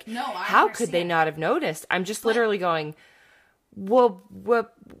say, like, no, how could they not have noticed? I'm just literally going, well,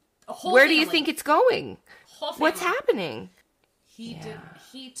 where do you think it's going? What's happening? He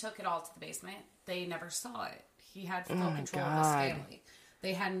took it all to the basement. They never saw it. He had full control of his family.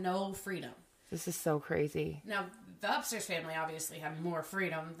 They had no freedom. This is so crazy. Now, the upstairs family obviously had more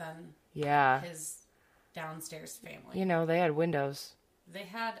freedom than his downstairs family. You know, they had windows.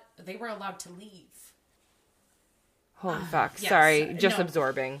 They were allowed to leave. Holy fuck. Yes. Sorry, just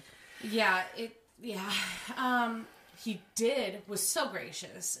absorbing. Yeah, he was so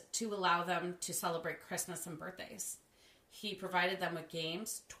gracious to allow them to celebrate Christmas and birthdays. He provided them with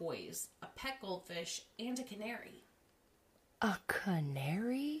games, toys, a pet goldfish, and a canary. A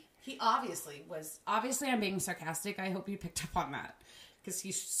canary? He obviously, I'm being sarcastic. I hope you picked up on that. Because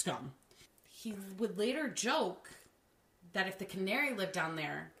he's scum. He would later joke that if the canary lived down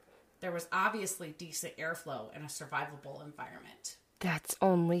there, there was obviously decent airflow and a survivable environment. That's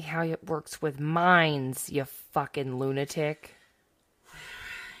only how it works with mines, you fucking lunatic.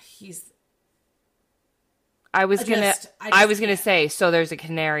 I was gonna say, so there's a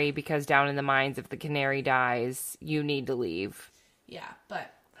canary because down in the mines, if the canary dies, you need to leave. Yeah,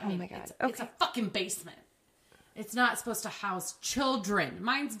 but my God, it's a fucking basement. It's not supposed to house children.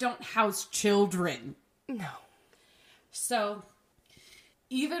 Mines don't house children. No. So,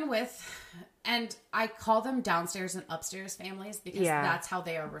 even and I call them downstairs and upstairs families because that's how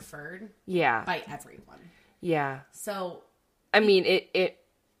they are referred. Yeah. By everyone. Yeah. So, I mean, it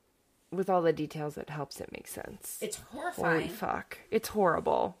with all the details, it helps it make sense. It's horrifying. Holy fuck. It's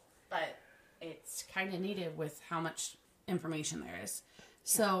horrible. But it's kind of needed with how much information there is.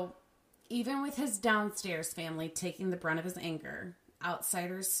 So, even with his downstairs family taking the brunt of his anger,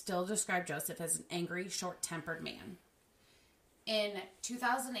 outsiders still describe Joseph as an angry, short-tempered man. In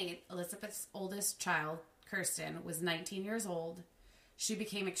 2008, Elizabeth's oldest child, Kirsten, was 19 years old. She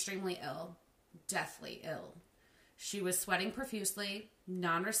became extremely ill, deathly ill. She was sweating profusely,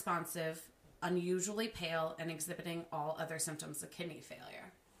 non-responsive, unusually pale, and exhibiting all other symptoms of kidney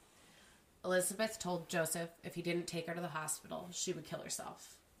failure. Elizabeth told Joseph if he didn't take her to the hospital, she would kill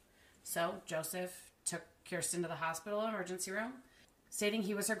herself. So Joseph took Kirsten to the hospital emergency room, stating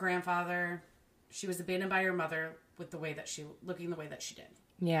he was her grandfather. She was abandoned by her mother looking the way that she did.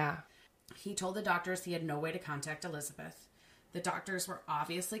 Yeah. He told the doctors he had no way to contact Elizabeth. The doctors were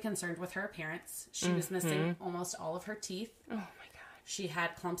obviously concerned with her appearance. She was missing almost all of her teeth. Oh, my God. She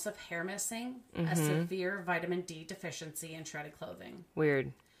had clumps of hair missing, a severe vitamin D deficiency, and shredded clothing.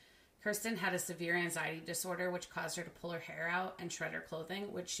 Weird. Kirsten had a severe anxiety disorder, which caused her to pull her hair out and shred her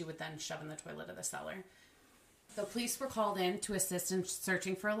clothing, which she would then shove in the toilet of the cellar. The police were called in to assist in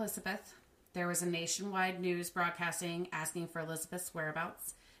searching for Elizabeth. There was a nationwide news broadcasting asking for Elizabeth's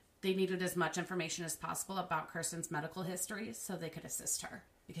whereabouts. They needed as much information as possible about Kirsten's medical history so they could assist her,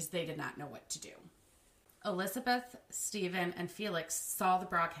 because they did not know what to do. Elizabeth, Stephen, and Felix saw the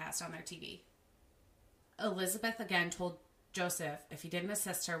broadcast on their TV. Elizabeth again told Joseph if he didn't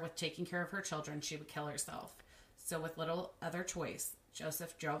assist her with taking care of her children, she would kill herself. So with little other choice,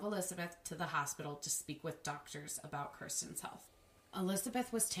 Joseph drove Elizabeth to the hospital to speak with doctors about Kirsten's health.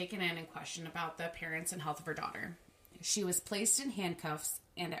 Elizabeth was taken in and questioned about the appearance and health of her daughter. She was placed in handcuffs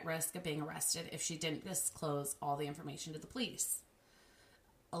and at risk of being arrested if she didn't disclose all the information to the police.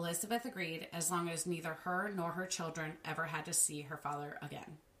 Elizabeth agreed as long as neither her nor her children ever had to see her father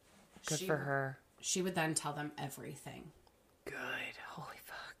again. Good for her. She would then tell them everything. Good. Holy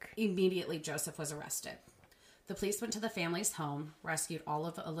fuck. Immediately, Joseph was arrested. The police went to the family's home, rescued all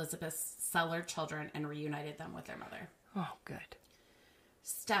of Elizabeth's cellar children, and reunited them with their mother. Oh, good.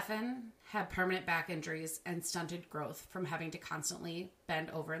 Stefan had permanent back injuries and stunted growth from having to constantly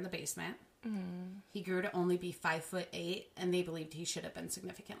bend over in the basement. He grew to only be 5'8", and they believed he should have been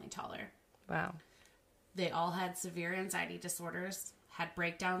significantly taller. Wow. They all had severe anxiety disorders, had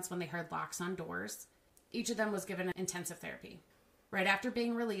breakdowns when they heard locks on doors. Each of them was given intensive therapy. Right after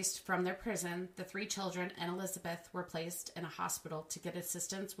being released from their prison, the 3 children and Elizabeth were placed in a hospital to get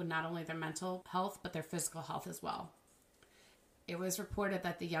assistance with not only their mental health, but their physical health as well. It was reported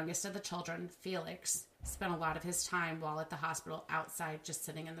that the youngest of the children, Felix, spent a lot of his time while at the hospital outside just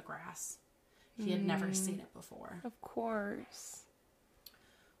sitting in the grass. He had never seen it before. Of course.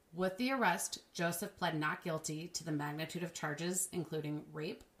 With the arrest, Joseph pled not guilty to the magnitude of charges, including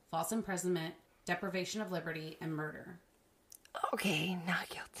rape, false imprisonment, deprivation of liberty, and murder. Okay, not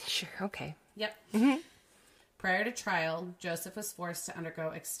guilty. Sure, okay. Yep. Prior to trial, Joseph was forced to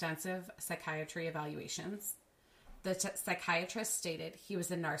undergo extensive psychiatry evaluations. The psychiatrist stated he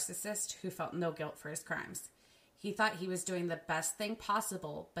was a narcissist who felt no guilt for his crimes. He thought he was doing the best thing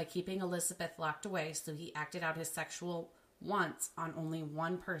possible by keeping Elizabeth locked away, so he acted out his sexual wants on only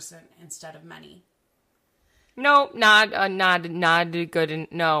one person instead of many. No, not good.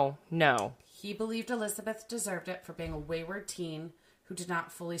 No. He believed Elizabeth deserved it for being a wayward teen who did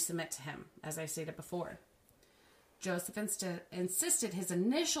not fully submit to him, as I stated before. Joseph insisted his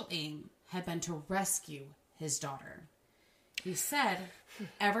initial aim had been to rescue his daughter. He said,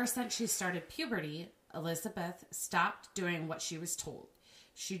 ever since she started puberty, Elizabeth stopped doing what she was told.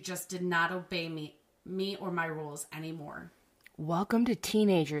 She just did not obey me or my rules anymore. Welcome to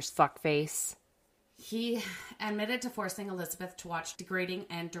teenagers, fuckface. He admitted to forcing Elizabeth to watch degrading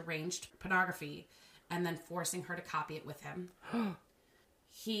and deranged pornography and then forcing her to copy it with him.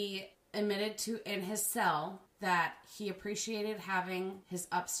 He admitted to in his cell that he appreciated having his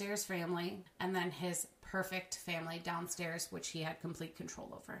upstairs family and then his perfect family downstairs, which he had complete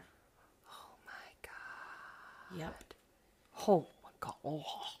control over. Oh my God. Yep. Oh my God. Oh.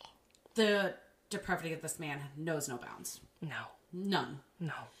 The depravity of this man knows no bounds. No. None.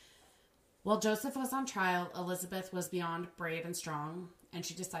 No. While Joseph was on trial, Elizabeth was beyond brave and strong, and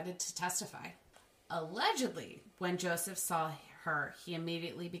she decided to testify. Allegedly, when Joseph saw her, he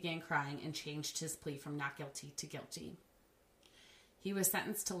immediately began crying and changed his plea from not guilty to guilty. He was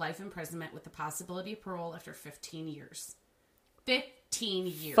sentenced to life imprisonment with the possibility of parole after 15 years. 15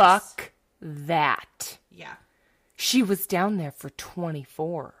 years. Fuck that. Yeah. She was down there for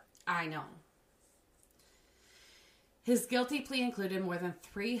 24. I know. His guilty plea included more than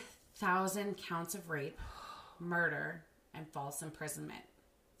 3,000 counts of rape, murder, and false imprisonment.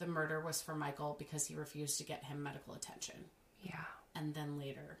 The murder was for Michael because he refused to get him medical attention. Yeah. And then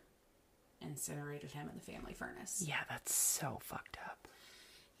later incinerated him in the family furnace. Yeah, that's so fucked up.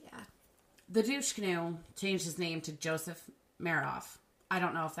 Yeah. The douche canoe changed his name to Joseph Maroff. I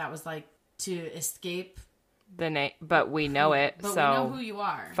don't know if that was like to escape the name, but we know it. But so we know who you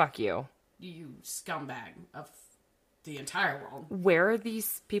are. Fuck you. You scumbag of the entire world. Where are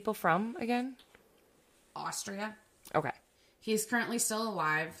these people from again? Austria. Okay. He's currently still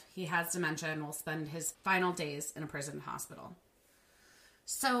alive. He has dementia and will spend his final days in a prison hospital.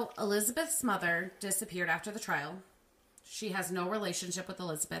 So, Elizabeth's mother disappeared after the trial. She has no relationship with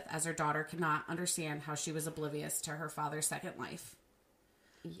Elizabeth, as her daughter cannot understand how she was oblivious to her father's second life.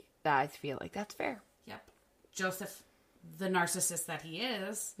 I feel like that's fair. Yep. Joseph, the narcissist that he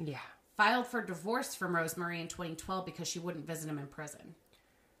is, filed for divorce from Rosemary in 2012 because she wouldn't visit him in prison.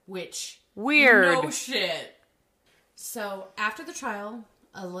 Which... Weird. No shit. So, after the trial,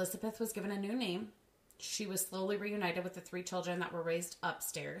 Elizabeth was given a new name. She was slowly reunited with the 3 children that were raised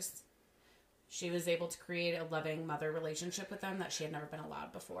upstairs. She was able to create a loving mother relationship with them that she had never been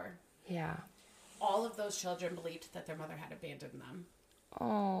allowed before. Yeah. All of those children believed that their mother had abandoned them.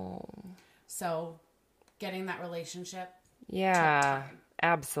 Oh. So getting that relationship Yeah, took time.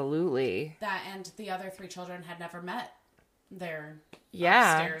 absolutely. That and the other 3 children had never met their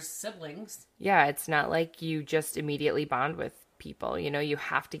upstairs siblings. Yeah, it's not like you just immediately bond with people. You know, you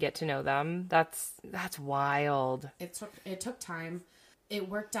have to get to know them. That's wild. It took time. It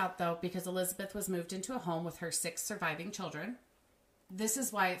worked out though because Elizabeth was moved into a home with her 6 surviving children. This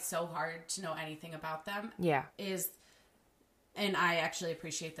is why it's so hard to know anything about them. Yeah. And I actually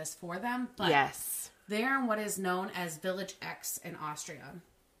appreciate this for them, but Yes. they're in what is known as Village X in Austria.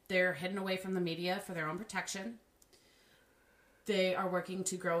 They're hidden away from the media for their own protection. They are working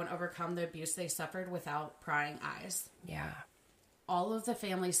to grow and overcome the abuse they suffered without prying eyes. Yeah. All of the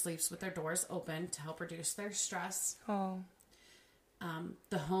family sleeps with their doors open to help reduce their stress. Oh.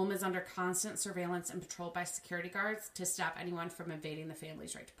 The home is under constant surveillance and patrolled by security guards to stop anyone from invading the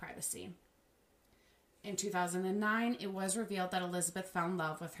family's right to privacy. In 2009, it was revealed that Elizabeth found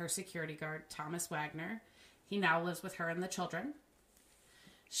love with her security guard, Thomas Wagner. He now lives with her and the children.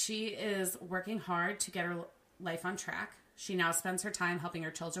 She is working hard to get her life on track. She now spends her time helping her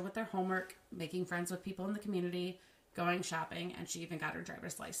children with their homework, making friends with people in the community, going shopping, and she even got her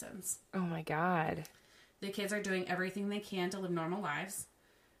driver's license. Oh my God. The kids are doing everything they can to live normal lives,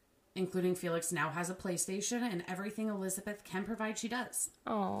 including Felix now has a PlayStation, and everything Elizabeth can provide, she does.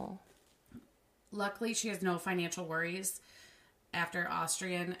 Oh. Luckily, she has no financial worries after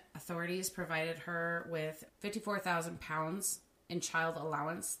Austrian authorities provided her with £54,000 in child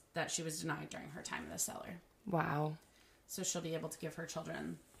allowance that she was denied during her time in the cellar. Wow. So she'll be able to give her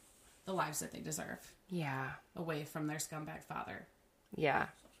children the lives that they deserve, Yeah. away from their scumbag father. Yeah.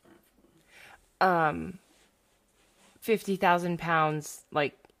 50,000 pounds,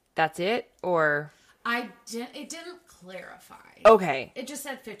 like, that's it? Or? It didn't clarify. Okay. It just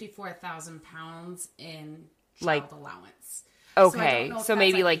said 54,000 pounds in child Like- allowance. Okay. So, So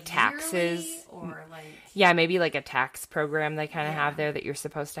maybe like taxes. yearly or like Yeah, maybe like a tax program they kind of have there that you're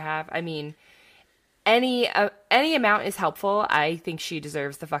supposed to have. I mean, any amount is helpful. I think she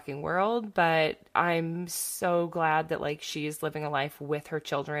deserves the fucking world, but I'm so glad that like she's living a life with her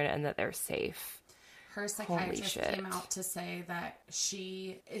children and that they're safe. her psychiatrist shit. came out to say that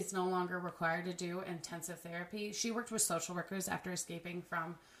she is no longer required to do intensive therapy. She worked with social workers after escaping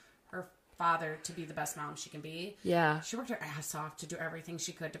from her father to be the best mom she can be. Yeah. She worked her ass off to do everything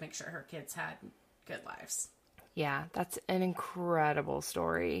she could to make sure her kids had good lives. Yeah, that's an incredible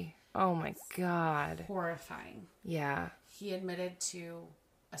story. Oh my God. Horrifying. Yeah. He admitted to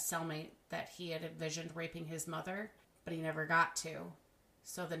a cellmate that he had envisioned raping his mother, but he never got to.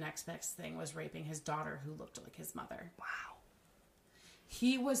 So the next best thing was raping his daughter, who looked like his mother. Wow.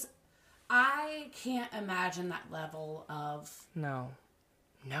 I can't imagine that level of, No.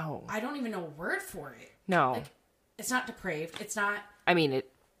 I don't even know a word for it. No. Like, it's not depraved. It's not, I mean,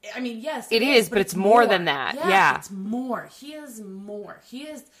 yes. It is, but it's more than that. Yeah. It's more. He is more. He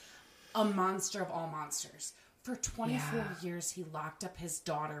is a monster of all monsters. For 24 years, he locked up his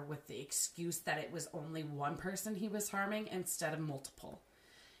daughter with the excuse that it was only one person he was harming instead of multiple.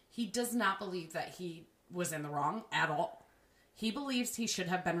 He does not believe that he was in the wrong at all. He believes he should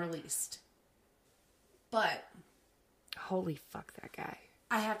have been released. But holy fuck that guy.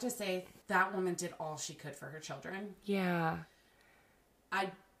 I have to say, that woman did all she could for her children. Yeah.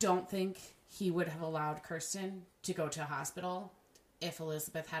 I don't think he would have allowed Kirsten to go to a hospital if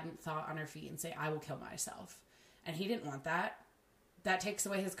Elizabeth hadn't thought on her feet and say, I will kill myself. And he didn't want that. That takes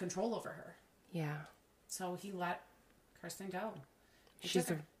away his control over her. Yeah. So he let Kirsten go.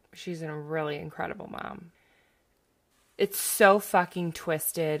 She's a really incredible mom. It's so fucking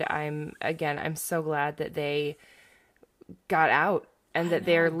twisted. I'm so glad that they got out and that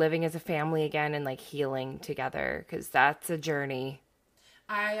they're living as a family again and like healing together, because that's a journey.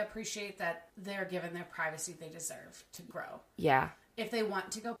 I appreciate that they're given their privacy they deserve to grow. Yeah. If they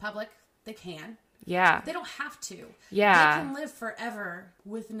want to go public, they can. Yeah. They don't have to. Yeah. They can live forever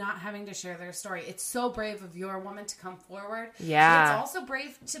with not having to share their story. It's so brave of your woman to come forward. Yeah. But it's also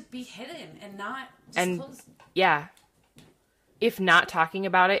brave to be hidden and not disclose. Yeah. If not talking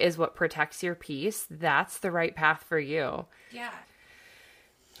about it is what protects your peace, that's the right path for you. Yeah.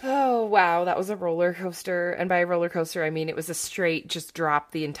 Oh, wow. That was a roller coaster. And by a roller coaster, I mean it was a straight just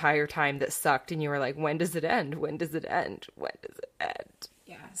drop the entire time that sucked. And you were like, when does it end? When does it end? When does it end?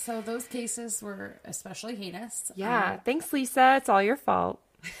 Yeah. So those cases were especially heinous. Yeah. Thanks, Lisa. It's all your fault.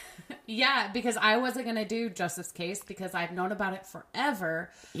 Yeah, because I wasn't going to do Joseph's case because I've known about it forever.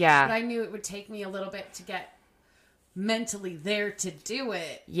 Yeah. But I knew it would take me a little bit to get mentally there to do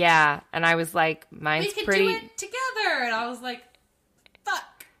it. Yeah. And I was like, mine's We could pretty. do it together. And I was like, fuck.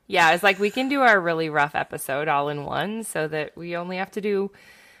 Yeah. I was like, we can do our really rough episode all in one so that we only have to do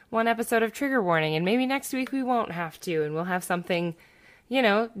one episode of Trigger Warning, and maybe next week we won't have to, and we'll have something,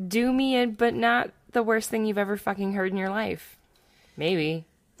 doomy, but not the worst thing you've ever fucking heard in your life. Maybe.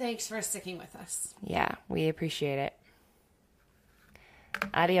 Thanks for sticking with us. Yeah, we appreciate it.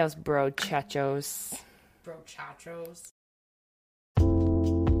 Adios, bro chachos. Bro chachos.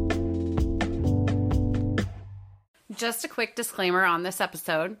 Just a quick disclaimer on this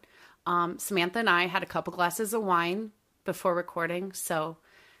episode. Samantha and I had a couple glasses of wine before recording, so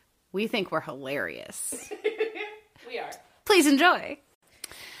we think we're hilarious. We are. Please enjoy.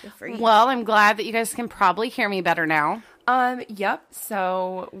 Well, I'm glad that you guys can probably hear me better now. Yep.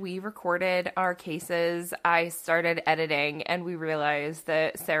 So we recorded our cases. I started editing and we realized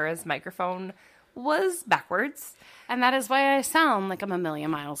that Sarah's microphone was backwards. And that is why I sound like I'm a million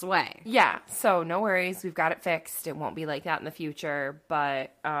miles away. Yeah. So no worries. We've got it fixed. It won't be like that in the future.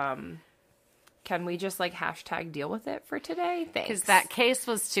 But, can we just hashtag deal with it for today? Thanks. Because that case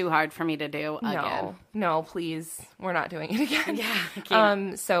was too hard for me to do again. No, please. We're not doing it again. Yeah. I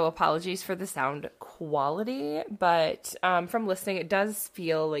can't. So apologies for the sound quality, but from listening, it does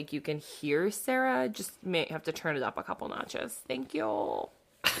feel like you can hear Sarah. Just may have to turn it up a couple notches. Thank you.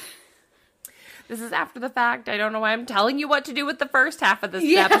 This is after the fact. I don't know why I'm telling you what to do with the first half of this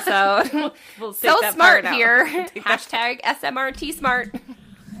episode. We'll so smart here. Hashtag SMRT smart.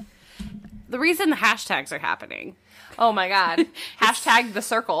 The reason the hashtags are happening. Oh my God. Hashtag The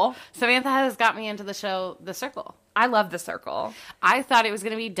Circle. Samantha has got me into the show The Circle. I love The Circle. I thought it was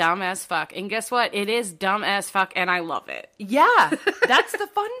going to be dumb as fuck. And guess what? It is dumb as fuck, and I love it. Yeah. That's the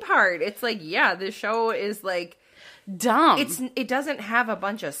fun part. It's the show is dumb. It doesn't have a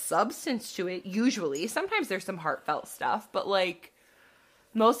bunch of substance to it, usually. Sometimes there's some heartfelt stuff, but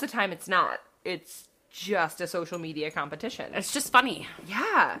most of the time it's not. It's just a social media competition. It's just funny.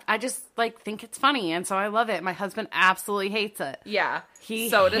 Yeah. I just think it's funny, and so I love it. My husband absolutely hates it. Yeah.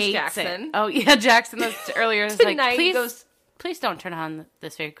 So does Jackson. It. Oh yeah, Jackson was earlier was Tonight please don't turn on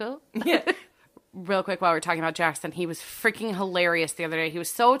this vehicle. Yeah. Real quick while we're talking about Jackson, he was freaking hilarious the other day. He was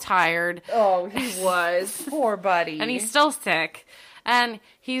so tired. Oh, he was. Poor buddy. And he's still sick. And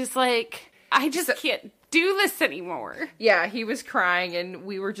he's like, I just can't do this anymore. Yeah, he was crying, and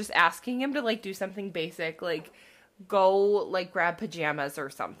we were just asking him to do something basic, go grab pajamas or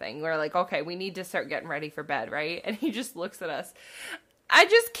something. We're okay, we need to start getting ready for bed, right? And he just looks at us. I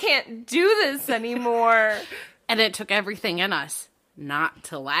just can't do this anymore. And it took everything in us not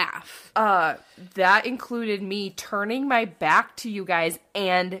to laugh. That included me turning my back to you guys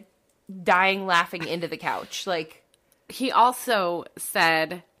and dying laughing into the couch. He also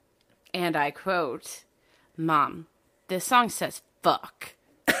said, and I quote, "Mom, this song says fuck.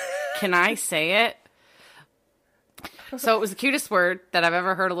 Can I say it?" So it was the cutest word that I've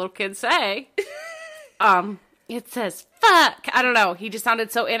ever heard a little kid say. It says fuck. I don't know. He just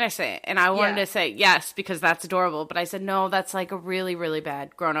sounded so innocent. And I wanted to say yes because that's adorable. But I said, no, that's a really, really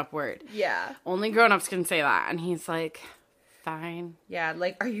bad grown-up word. Yeah. Only grown-ups can say that. And he's like, fine. Yeah,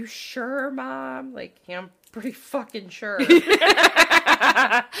 are you sure, Mom? Yeah, I'm pretty fucking sure.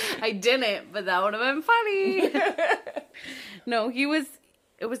 I didn't, but that would have been funny. No,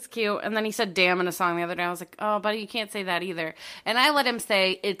 it was cute. And then he said damn in a song the other day. I was like, oh, buddy, you can't say that either. And I let him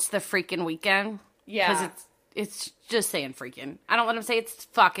say it's the freaking weekend. Yeah. Because it's just saying freaking. I don't let him say it's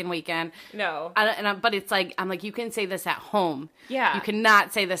fucking weekend. No. But it's I'm like, you can say this at home. Yeah. You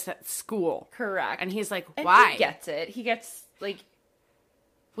cannot say this at school. Correct. And he's like, and why? He gets it. He gets, well,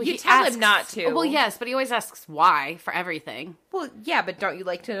 you tell him not to. Well, yes, but he always asks why for everything. Well, yeah, but don't you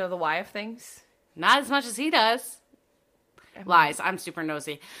like to know the why of things? Not as much as he does. Lies. I'm super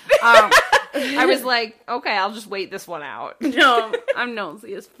nosy. I was like, okay, I'll just wait this one out. No, I'm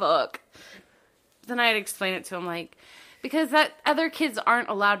nosy as fuck. Then I had to explain it to him, because that other kids aren't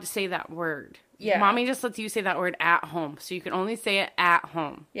allowed to say that word. Yeah. Mommy just lets you say that word at home, so you can only say it at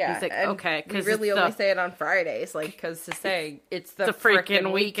home. Yeah. He's like, okay. We really only say it on Fridays, because to say it's the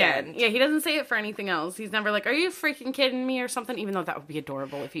freaking weekend. Yeah, he doesn't say it for anything else. He's never like, are you freaking kidding me or something? Even though that would be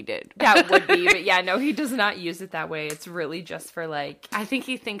adorable if he did. That would be, but yeah, no, he does not use it that way. It's really just for I think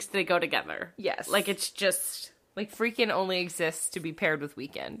he thinks they go together. Yes. It's just... freaking only exists to be paired with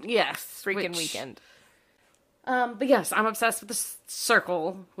weekend. Yes. Freaking weekend. But yes, I'm obsessed with the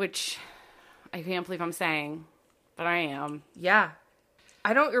Circle, which I can't believe I'm saying, but I am. Yeah.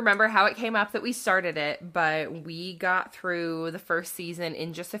 I don't remember how it came up that we started it, but we got through the first season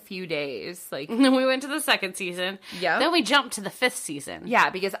in just a few days. Then we went to the second season. Yeah. Then we jumped to the fifth season. Yeah,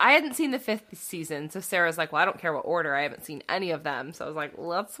 because I hadn't seen the fifth season, so Sarah's like, well, I don't care what order. I haven't seen any of them. So I was like,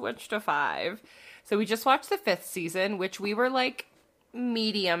 let's switch to 5. So we just watched the 5th season, which we were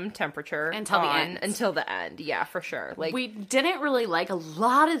medium temperature Until the end. Until the end. Yeah, for sure. Like, we didn't really like a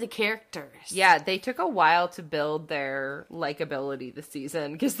lot of the characters. yeah, they took a while to build their likability this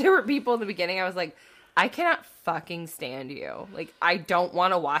season, because there were people in the beginning I was like, I cannot fucking stand you. Like, I don't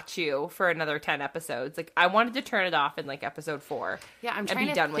want to watch you for another 10 episodes. Like, I wanted to turn it off in, like, episode 4. Yeah, I'm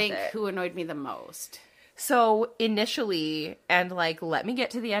trying to think who annoyed me the most. So, initially, and, like, let me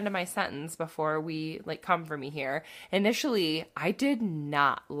get to the end of my sentence before we, like, come for me here. Initially, I did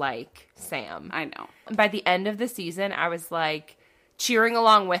not like Sam. I know. By the end of the season, I was, like, cheering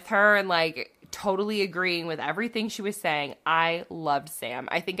along with her and, like, totally agreeing with everything she was saying. I loved Sam.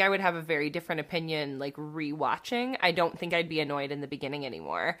 I think I would have a very different opinion, like, rewatching. I don't think I'd be annoyed in the beginning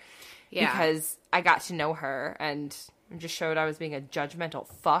anymore. Yeah. Because I got to know her and just showed I was being a judgmental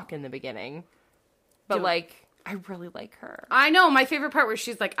fuck in the beginning. But, like, I really like her. I know. My favorite part where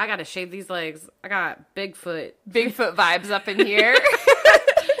she's like, I gotta shave these legs. I got Bigfoot Vibes up in here.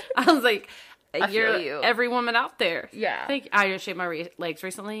 I was like, I you're feel you. every woman out there. Yeah. I just shaved my legs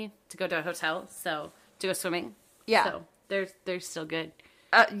recently to go to a hotel, so to go swimming. Yeah. So they're still good.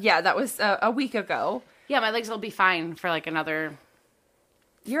 Yeah, that was a week ago. Yeah, my legs will be fine for like another.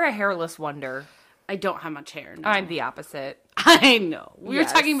 You're a hairless wonder. I don't have much hair. No. I'm the opposite. I know. We Yes.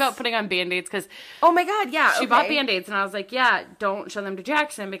 were talking about putting on Band-Aids because Oh my god, yeah. she bought Band-Aids, and I was like, yeah, don't show them to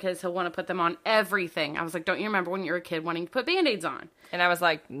Jackson because he'll want to put them on everything. I was like, don't you remember when you were a kid wanting to put Band-Aids on? And I was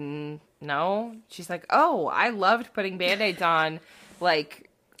like, no. She's like, oh, I loved putting Band-Aids on, like,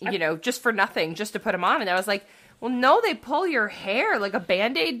 you know, just for nothing, just to put them on. And I was like, well, no, they pull your hair. Like, a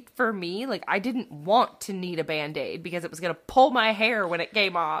Band-Aid for me, like, I didn't want to need a Band-Aid because it was going to pull my hair when it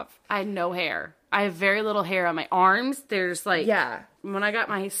came off. I had no hair. I have very little hair on my arms. There's like, Yeah. when I got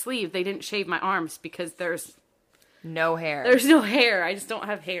my sleeve, they didn't shave my arms because there's No hair. no hair. I just don't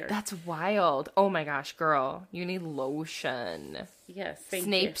have hair. That's wild. Oh my gosh, girl. You need lotion. Yes, thank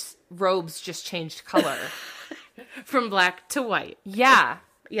Snape's robes just changed color. you. From black to white. Yeah.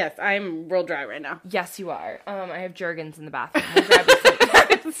 Yes, I'm real dry right now. Yes, you are. I have Jergens in the bathroom. We'll grab you some.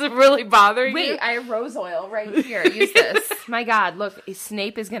 It's really bothering you. Wait, I have rose oil right here. Use this. My God, look,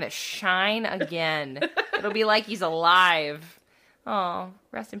 Snape is going to shine again. It'll be like he's alive. Oh,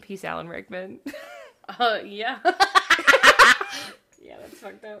 rest in peace, Alan Rickman. Yeah. Yeah, that's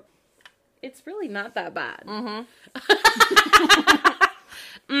fucked up. It's really not that bad.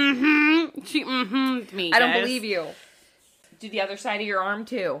 She me, I don't guys. believe you. Do the other side of your arm,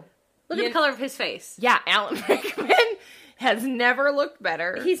 too. Look at the color of his face. Yeah, Alan Rickman has never looked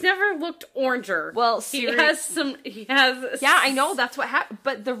better. He's never looked oranger. Well, he has. Yeah, I know, that's what happened.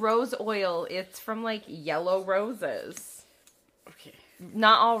 But the rose oil, it's from, like, yellow roses. Okay.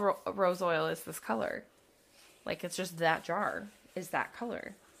 Not all rose oil is this color. Like, it's just that jar is that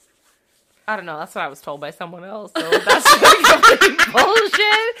color. I don't know. That's what I was told by someone else. So that's complete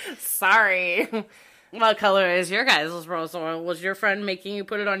bullshit. Sorry. What color is your guys' rose oil? Was your friend making you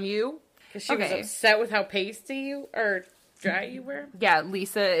put it on you? Because she was Okay. upset with how pasty you or dry you were? Yeah,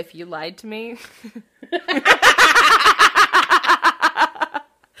 Lisa, if you lied to me.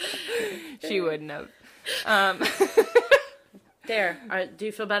 She wouldn't have. There. Do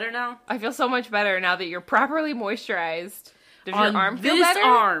you feel better now? I feel so much better now that you're properly moisturized. Does On your arm feel this better?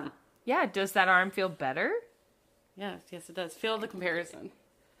 arm. Yeah, does that arm feel better? Yes, it does. Feel the comparison.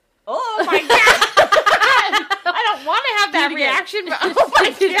 Oh my god! I don't want to have that Do it again. reaction, but oh my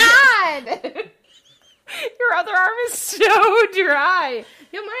god! Your other arm is so dry.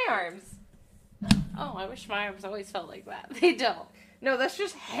 Feel my arms. Oh, I wish my arms always felt like that. They don't. No, that's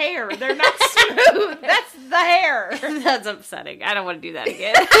just hair. They're not smooth. That's the hair. That's upsetting. I don't want to do that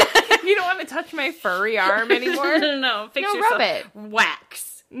again. You don't want to touch my furry arm anymore? No, fix No, yourself. rub it.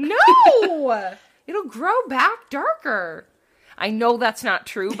 Wax. No! It'll grow back darker. I know that's not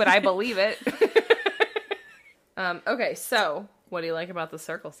true, but I believe it. Okay, so what do you like about the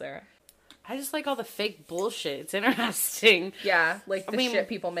circle, Sarah? I just like all the fake bullshit. It's interesting. Yeah, like the I mean- shit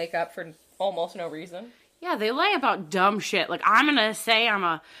people make up for almost no reason. Yeah, they lie about dumb shit. Like, I'm going to say I'm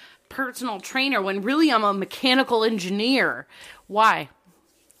a personal trainer when really I'm a mechanical engineer. Why?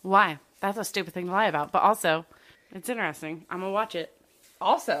 That's a stupid thing to lie about. But also, it's interesting. I'm going to watch it.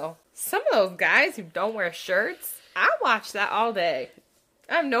 Also, some of those guys who don't wear shirts, I watch that all day.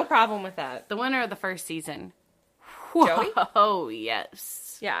 I have no problem with that. The winner of the first season. Joey? Oh,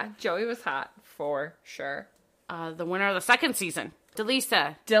 yes. Yeah, Joey was hot for sure. The winner of the second season.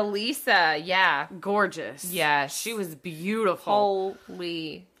 Delisa. Delisa, yeah. Gorgeous. Yes. She was beautiful.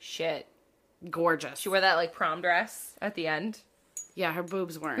 Holy shit. Gorgeous. She wore that, like, prom dress at the end. Yeah, her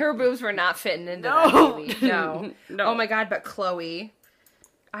boobs weren't. Her boobs were not fitting into No. that movie. No. No. Oh my god, but Chloe.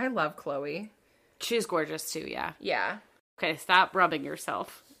 I love Chloe. She's gorgeous, too, yeah. Yeah. Okay, stop rubbing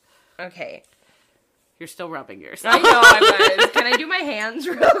yourself. Okay. You're still rubbing yourself. I know I was. Can I do my hands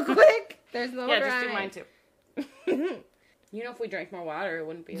real quick? There's no Yeah, just do mine too. You know, if we drank more water, it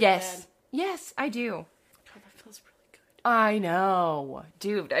wouldn't be as bad. Yes, I do. God, that feels really good. I know.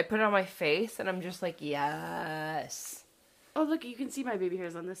 Dude, I put it on my face and I'm just like, yes. Oh, look, you can see my baby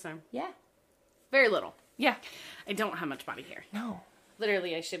hairs on this arm. Yeah. Very little. Yeah. I don't have much body hair. No.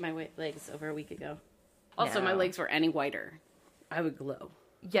 Literally, I shaved my legs over a week ago. Also, No. my legs were any whiter, I would glow.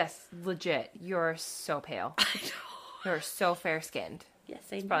 Yes, legit. You're so pale. I know. You're so fair-skinned. Yes,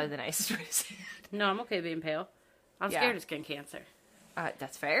 It's probably the nicest way to say it. No, I'm okay being pale. I'm Yeah. scared of skin cancer.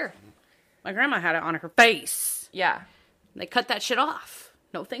 That's fair. My grandma had it on her face. Yeah. They cut that shit off.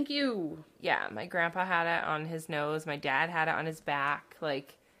 No, thank you. Yeah, my grandpa had it on his nose. My dad had it on his back.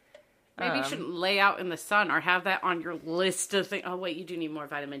 Like, Maybe you shouldn't lay out in the sun or have that on your list of things. Oh, wait, you do need more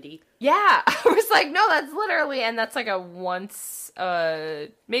vitamin D. yeah. I was like, no, that's literally, and that's like a once,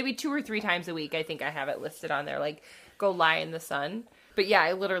 maybe 2 or 3 times a week. I think I have it listed on there. Like, go lie in the sun. But yeah,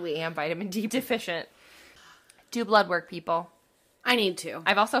 I literally am vitamin D deficient. Do blood work, people. I need to.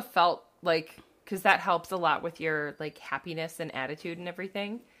 I've also felt like, because that helps a lot with your like happiness and attitude and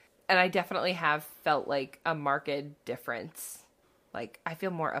everything. And I definitely have felt like a marked difference. Like, I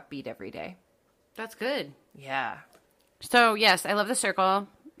feel more upbeat every day. That's good. Yeah. So, yes, I love The Circle.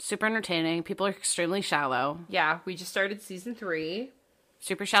 Super entertaining. People are extremely shallow. Yeah, we just started season 3.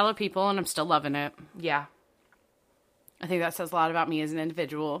 Super shallow people, and I'm still loving it. Yeah. I think that says a lot about me as an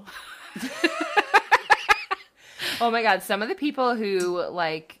individual. Oh my God, some of the people who,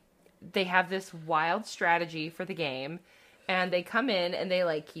 like, they have this wild strategy for the game, and they come in and they,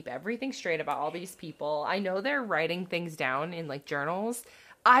 like, keep everything straight about all these people. I know they're writing things down in, like, journals.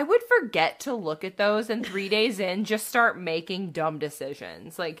 I would forget to look at those, and 3 days in, just start making dumb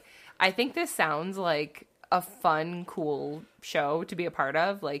decisions. Like, I think this sounds like a fun, cool show to be a part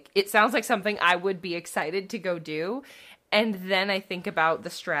of. Like, it sounds like something I would be excited to go do. And then I think about the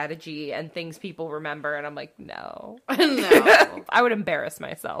strategy and things people remember, and I'm like, no. No. I would embarrass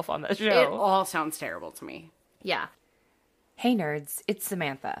myself on the show. It all sounds terrible to me. Yeah. Hey, nerds, it's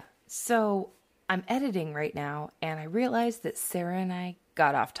Samantha. So I'm editing right now, and I realized that Sarah and I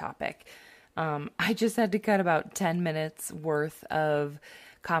got off topic. I just had to cut about 10 minutes worth of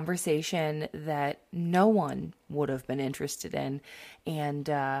conversation that no one would have been interested in. And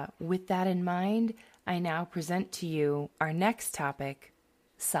with that in mind, I now present to you our next topic,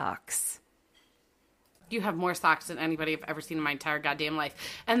 socks. You have more socks than anybody I've ever seen in my entire goddamn life.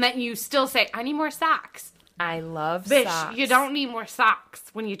 And then you still say, I need more socks. I love Bitch, socks. you don't need more socks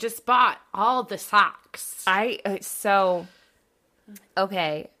when you just bought all the socks.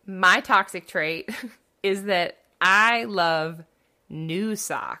 Okay, my toxic trait is that I love new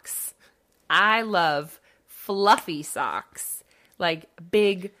socks. I love fluffy socks. Like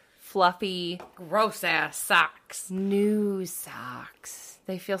big, fluffy, Gross ass socks. new socks.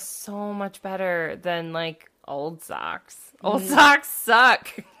 They feel so much better than like old socks. Old socks suck.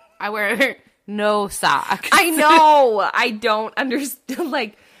 I wear no socks. I know. I don't understand.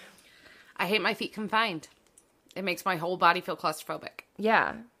 Like, I hate my feet confined. It makes my whole body feel claustrophobic.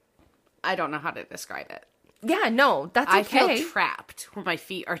 yeah. I don't know how to describe it. Yeah, no, that's I okay. feel trapped when my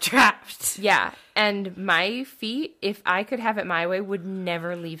feet are trapped. Yeah, and my feet, if I could have it my way, would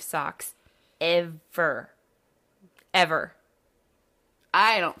never leave socks. Ever. Ever.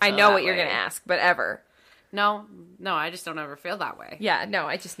 I don't I feel know that what you're way. going to ask, but ever. No, I just don't ever feel that way. Yeah, no,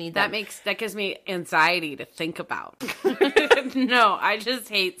 I just need that. That gives me anxiety to think about. No, I just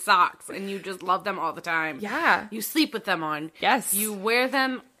hate socks, and you just love them all the time. Yeah. You sleep with them on. Yes. You wear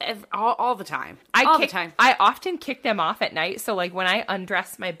them all the time. I time. I often kick them off at night, so like when I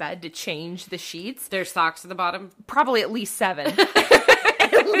undress my bed to change the sheets, There's socks at the bottom. probably at least 7.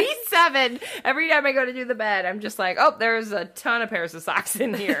 At least 7. Every time I go to do the bed, I'm just like, oh, there's a ton of pairs of socks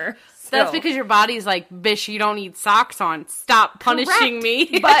in here. That's So- because your body's like, bish, you don't need socks on. Stop punishing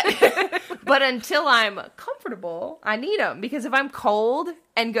me. but until I'm comfortable, I need them, because if I'm cold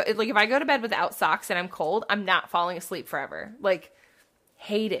and like if I go to bed without socks and I'm cold, I'm not falling asleep forever. Like,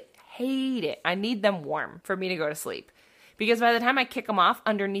 hate it. I need them warm for me to go to sleep, because by the time I kick them off,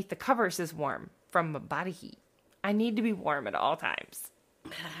 underneath the covers is warm from body heat. I need to be warm at all times.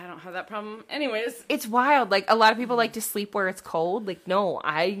 I don't have that problem. Anyways. It's wild. Like, a lot of people like to sleep where it's cold. Like, no,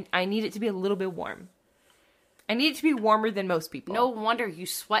 I need it to be a little bit warm. I need it to be warmer than most people. No wonder you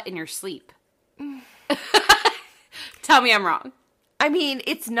sweat in your sleep. Tell me I'm wrong. I mean,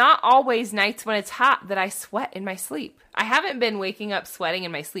 it's not always nights when it's hot that I sweat in my sleep. I haven't been waking up sweating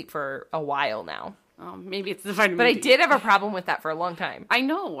in my sleep for a while now. Maybe it's the vitamin But I D. did have a problem with that for a long time. I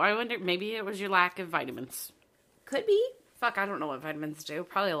know. I wonder, maybe it was your lack of vitamins. Could be. Fuck, I don't know what vitamins do.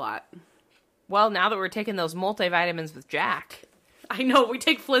 Probably a lot. Well, now that we're taking those multivitamins with Jack. I know, we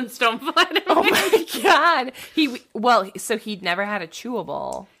take Flintstone vitamins. Oh my God. So he'd never had a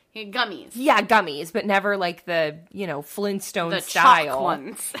chewable. He had gummies. Yeah, gummies, but never like the, Flintstone The style. chalk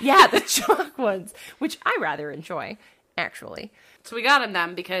ones. Yeah, the chalk ones, which I rather enjoy, actually. So we got him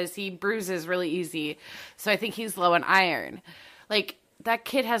them because he bruises really easy. So I think he's low in iron. Like, that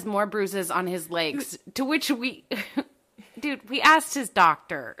kid has more bruises on his legs, to which we asked his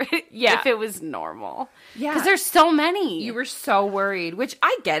doctor if it was normal. Yeah. Because there's so many. You were so worried, which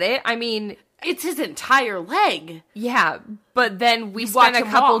I get it. I mean, it's his entire leg. yeah, but then we spent a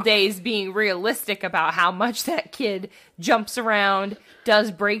couple days being realistic about how much that kid jumps around,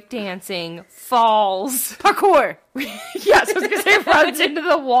 does breakdancing, falls. Parkour. Yes, I was going to say runs into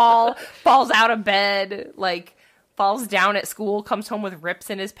the wall, falls out of bed, falls down at school, comes home with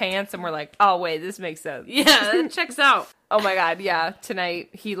rips in his pants, and we're like, oh, wait, this makes sense. Yeah, that checks out. Oh my God, yeah. Tonight,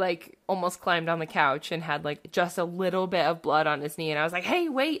 he, almost climbed on the couch and had, just a little bit of blood on his knee. And I was like, hey,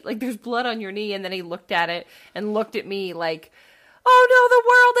 wait, there's blood on your knee. And then he looked at it and looked at me like, oh no, the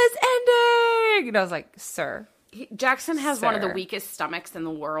world is ending! And I was like, sir. Jackson has one of the weakest stomachs in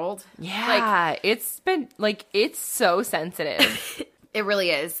the world. Yeah, it's been, it's so sensitive. It really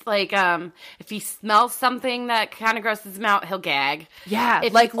is. If he smells something that kind of grosses him out, he'll gag. Yeah,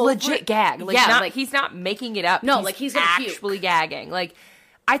 if legit gag. He's not making it up. No, he's gonna actually gagging.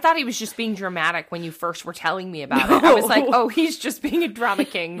 I thought he was just being dramatic when you first were telling me about it. I was like, oh, he's just being a drama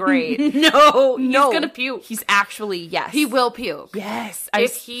king. Great. No, he's gonna puke. He's actually, yes. He will puke. Yes.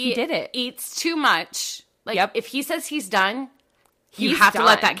 He did it. Eats too much, if he says he's done, you He's have done. to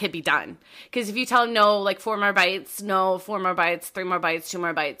let that kid be done. Because if you tell him no, 4 more bites, no, 4 more bites, 3 more bites, 2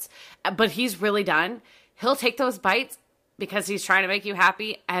 more bites, but he's really done, he'll take those bites because he's trying to make you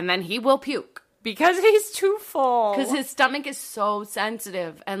happy, and then he will puke. Because he's too full. Because his stomach is so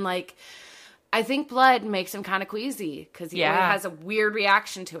sensitive. And, I think blood makes him kind of queasy. Because he always has a weird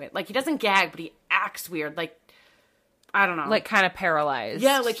reaction to it. He doesn't gag, but he acts weird. I don't know. Kind of paralyzed.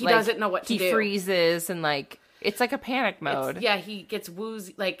 Yeah, he doesn't know what to do. He freezes and, it's like a panic mode. He gets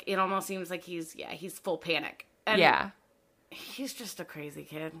woozy. It almost seems like he's full panic. And yeah. He's just a crazy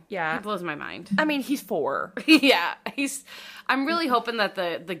kid. Yeah. He blows my mind. I mean, he's 4. Yeah. I'm really hoping that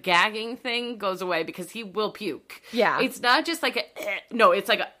the gagging thing goes away because he will puke. Yeah. It's not just no, it's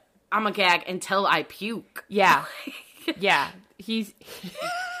I'm a gag until I puke. Yeah. Yeah. He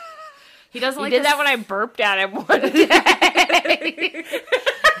doesn't did that when I burped at him one day.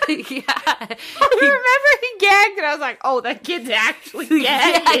 Yeah. I remember he gagged and I was like, oh, that kid's actually gagging.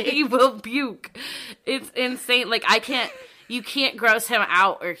 Yeah, he will puke. It's insane. You can't gross him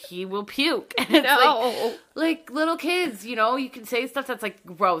out or he will puke. And it's little kids, you can say stuff that's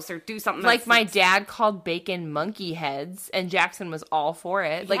gross or do something that's my dad called bacon monkey heads and Jackson was all for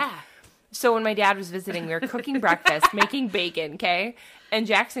it. Yeah. So when my dad was visiting, we were cooking breakfast, making bacon, okay? And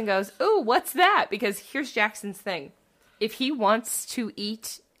Jackson goes, ooh, what's that? Because here's Jackson's thing. If he wants to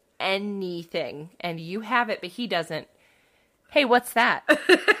eat anything and you have it, but he doesn't, hey, what's that?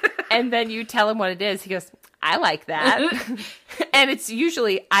 And then you tell him what it is. He goes, I like that. And it's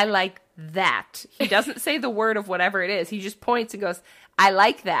usually, I like that. He doesn't say the word of whatever it is. He just points and goes, I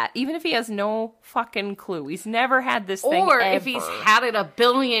like that. Even if he has no fucking clue. He's never had this thing Or ever. if he's had it a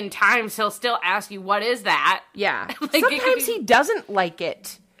billion times, he'll still ask you, what is that? Yeah. Sometimes he doesn't like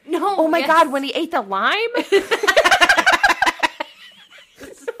it. No. Oh my God, when he ate the lime?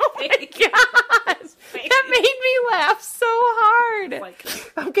 Oh my God. That made me laugh so hard.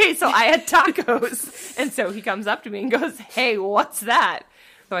 Okay, so I had tacos. And so he comes up to me and goes, hey, what's that?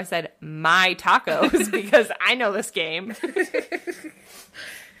 So I said, my tacos, because I know this game.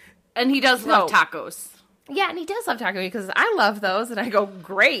 And he does love tacos. Yeah, and he does love tacos because I love those. And I go,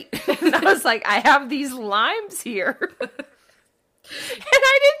 great. And I was like, I have these limes here. And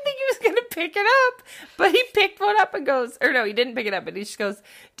I didn't think he was going to pick it up. But he picked one up and goes, or no, he didn't pick it up. But he just goes,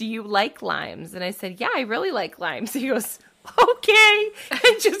 do you like limes? And I said, yeah, I really like limes. He goes, okay.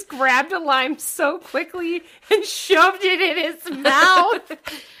 And just grabbed a lime so quickly and shoved it in his mouth.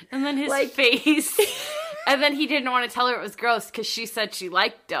 And then his face. And then he didn't want to tell her it was gross because she said she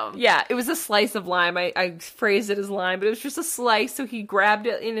liked them. Yeah, it was a slice of lime. I phrased it as lime, but it was just a slice. So he grabbed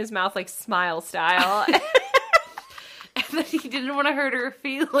it in his mouth like Smile style. And then he didn't want to hurt her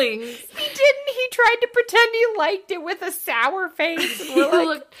feelings. He didn't. He tried to pretend he liked it with a sour face. And we're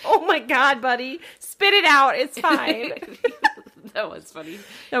like, oh my God, buddy. Spit it out. It's fine. That was funny.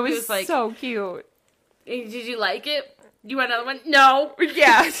 That was so cute. Did you like it? You want another one? No.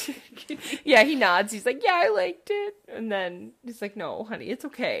 Yeah. Yeah, he nods. He's like, yeah, I liked it. And then he's like, no, honey, it's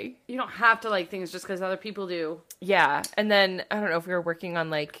okay. You don't have to like things just because other people do. Yeah. And then, I don't know if we were working on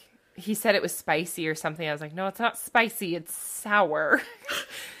like, he said it was spicy or something. I was like, no, it's not spicy. It's sour.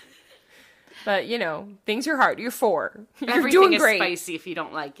 But, you know, things are hard. You're 4. You're Everything doing is great. spicy if you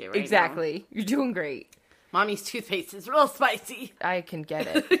don't like it right Exactly. now. You're doing great. Mommy's toothpaste is real spicy. I can get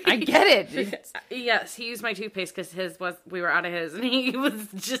it. I get it. It's- Yes, he used my toothpaste because we were out of his, and he was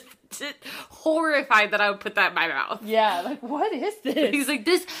just horrified that I would put that in my mouth. yeah, like, what is this? He's like,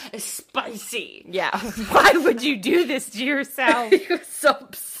 this is spicy. Yeah. Why would you do this to yourself? He was so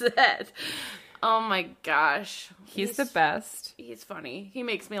upset. Oh my gosh. He's the best. He's funny. He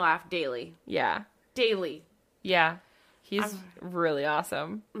makes me laugh daily. Yeah. Daily. Yeah. He's really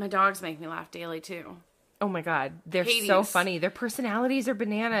awesome. My dogs make me laugh daily, too. Oh my God. They're Hades. so funny. Their personalities are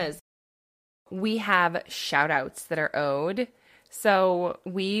bananas. We have shout outs that are owed. So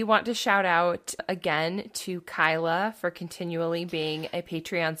we want to shout out again to Kyla for continually being a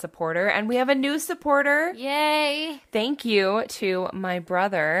Patreon supporter. And we have a new supporter. Yay. Thank you to my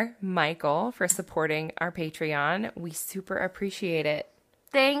brother, Michael, for supporting our Patreon. We super appreciate it.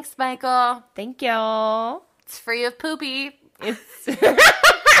 Thanks, Michael. Thank y'all. It's free of poopy. It's...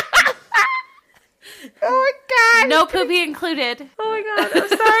 Oh my God. No poopy included. Oh my God. I'm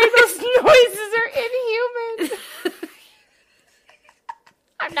sorry. Those noises are inhuman.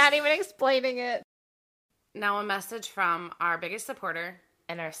 I'm not even explaining it. Now a message from our biggest supporter,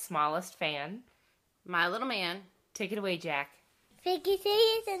 And our smallest fan. my little man. Take it away, Jack. Thank you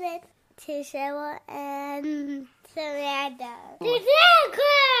to Cheryl and Samantha.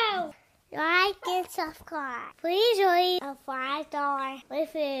 Like and subscribe. Please leave a 5-star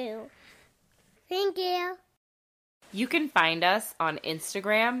review. Thank you. You can find us on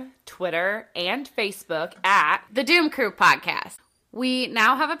Instagram, Twitter, and Facebook at The Doom Crew Podcast. We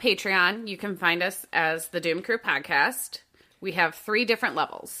now have a Patreon. You can find us as The Doom Crew Podcast. We have 3 different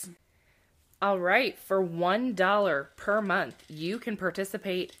levels. All right, for $1 per month, you can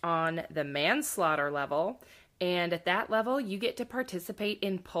participate on the manslaughter level. And at that level, you get to participate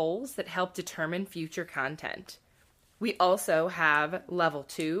in polls that help determine future content. We also have level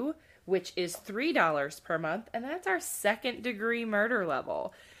 2, which is $3 per month, and that's our 2nd-degree murder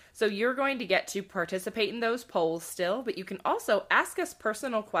level. So you're going to get to participate in those polls still, but you can also ask us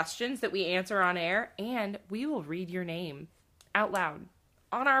personal questions that we answer on air, and we will read your name out loud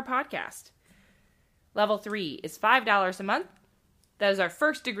on our podcast. Level 3 is $5 a month. That is our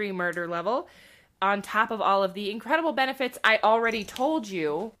 1st-degree murder level. On top of all of the incredible benefits I already told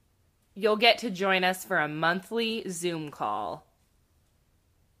you, you'll get to join us for a monthly Zoom call.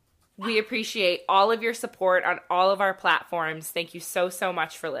 We appreciate all of your support on all of our platforms. Thank you so, so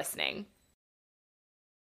much for listening.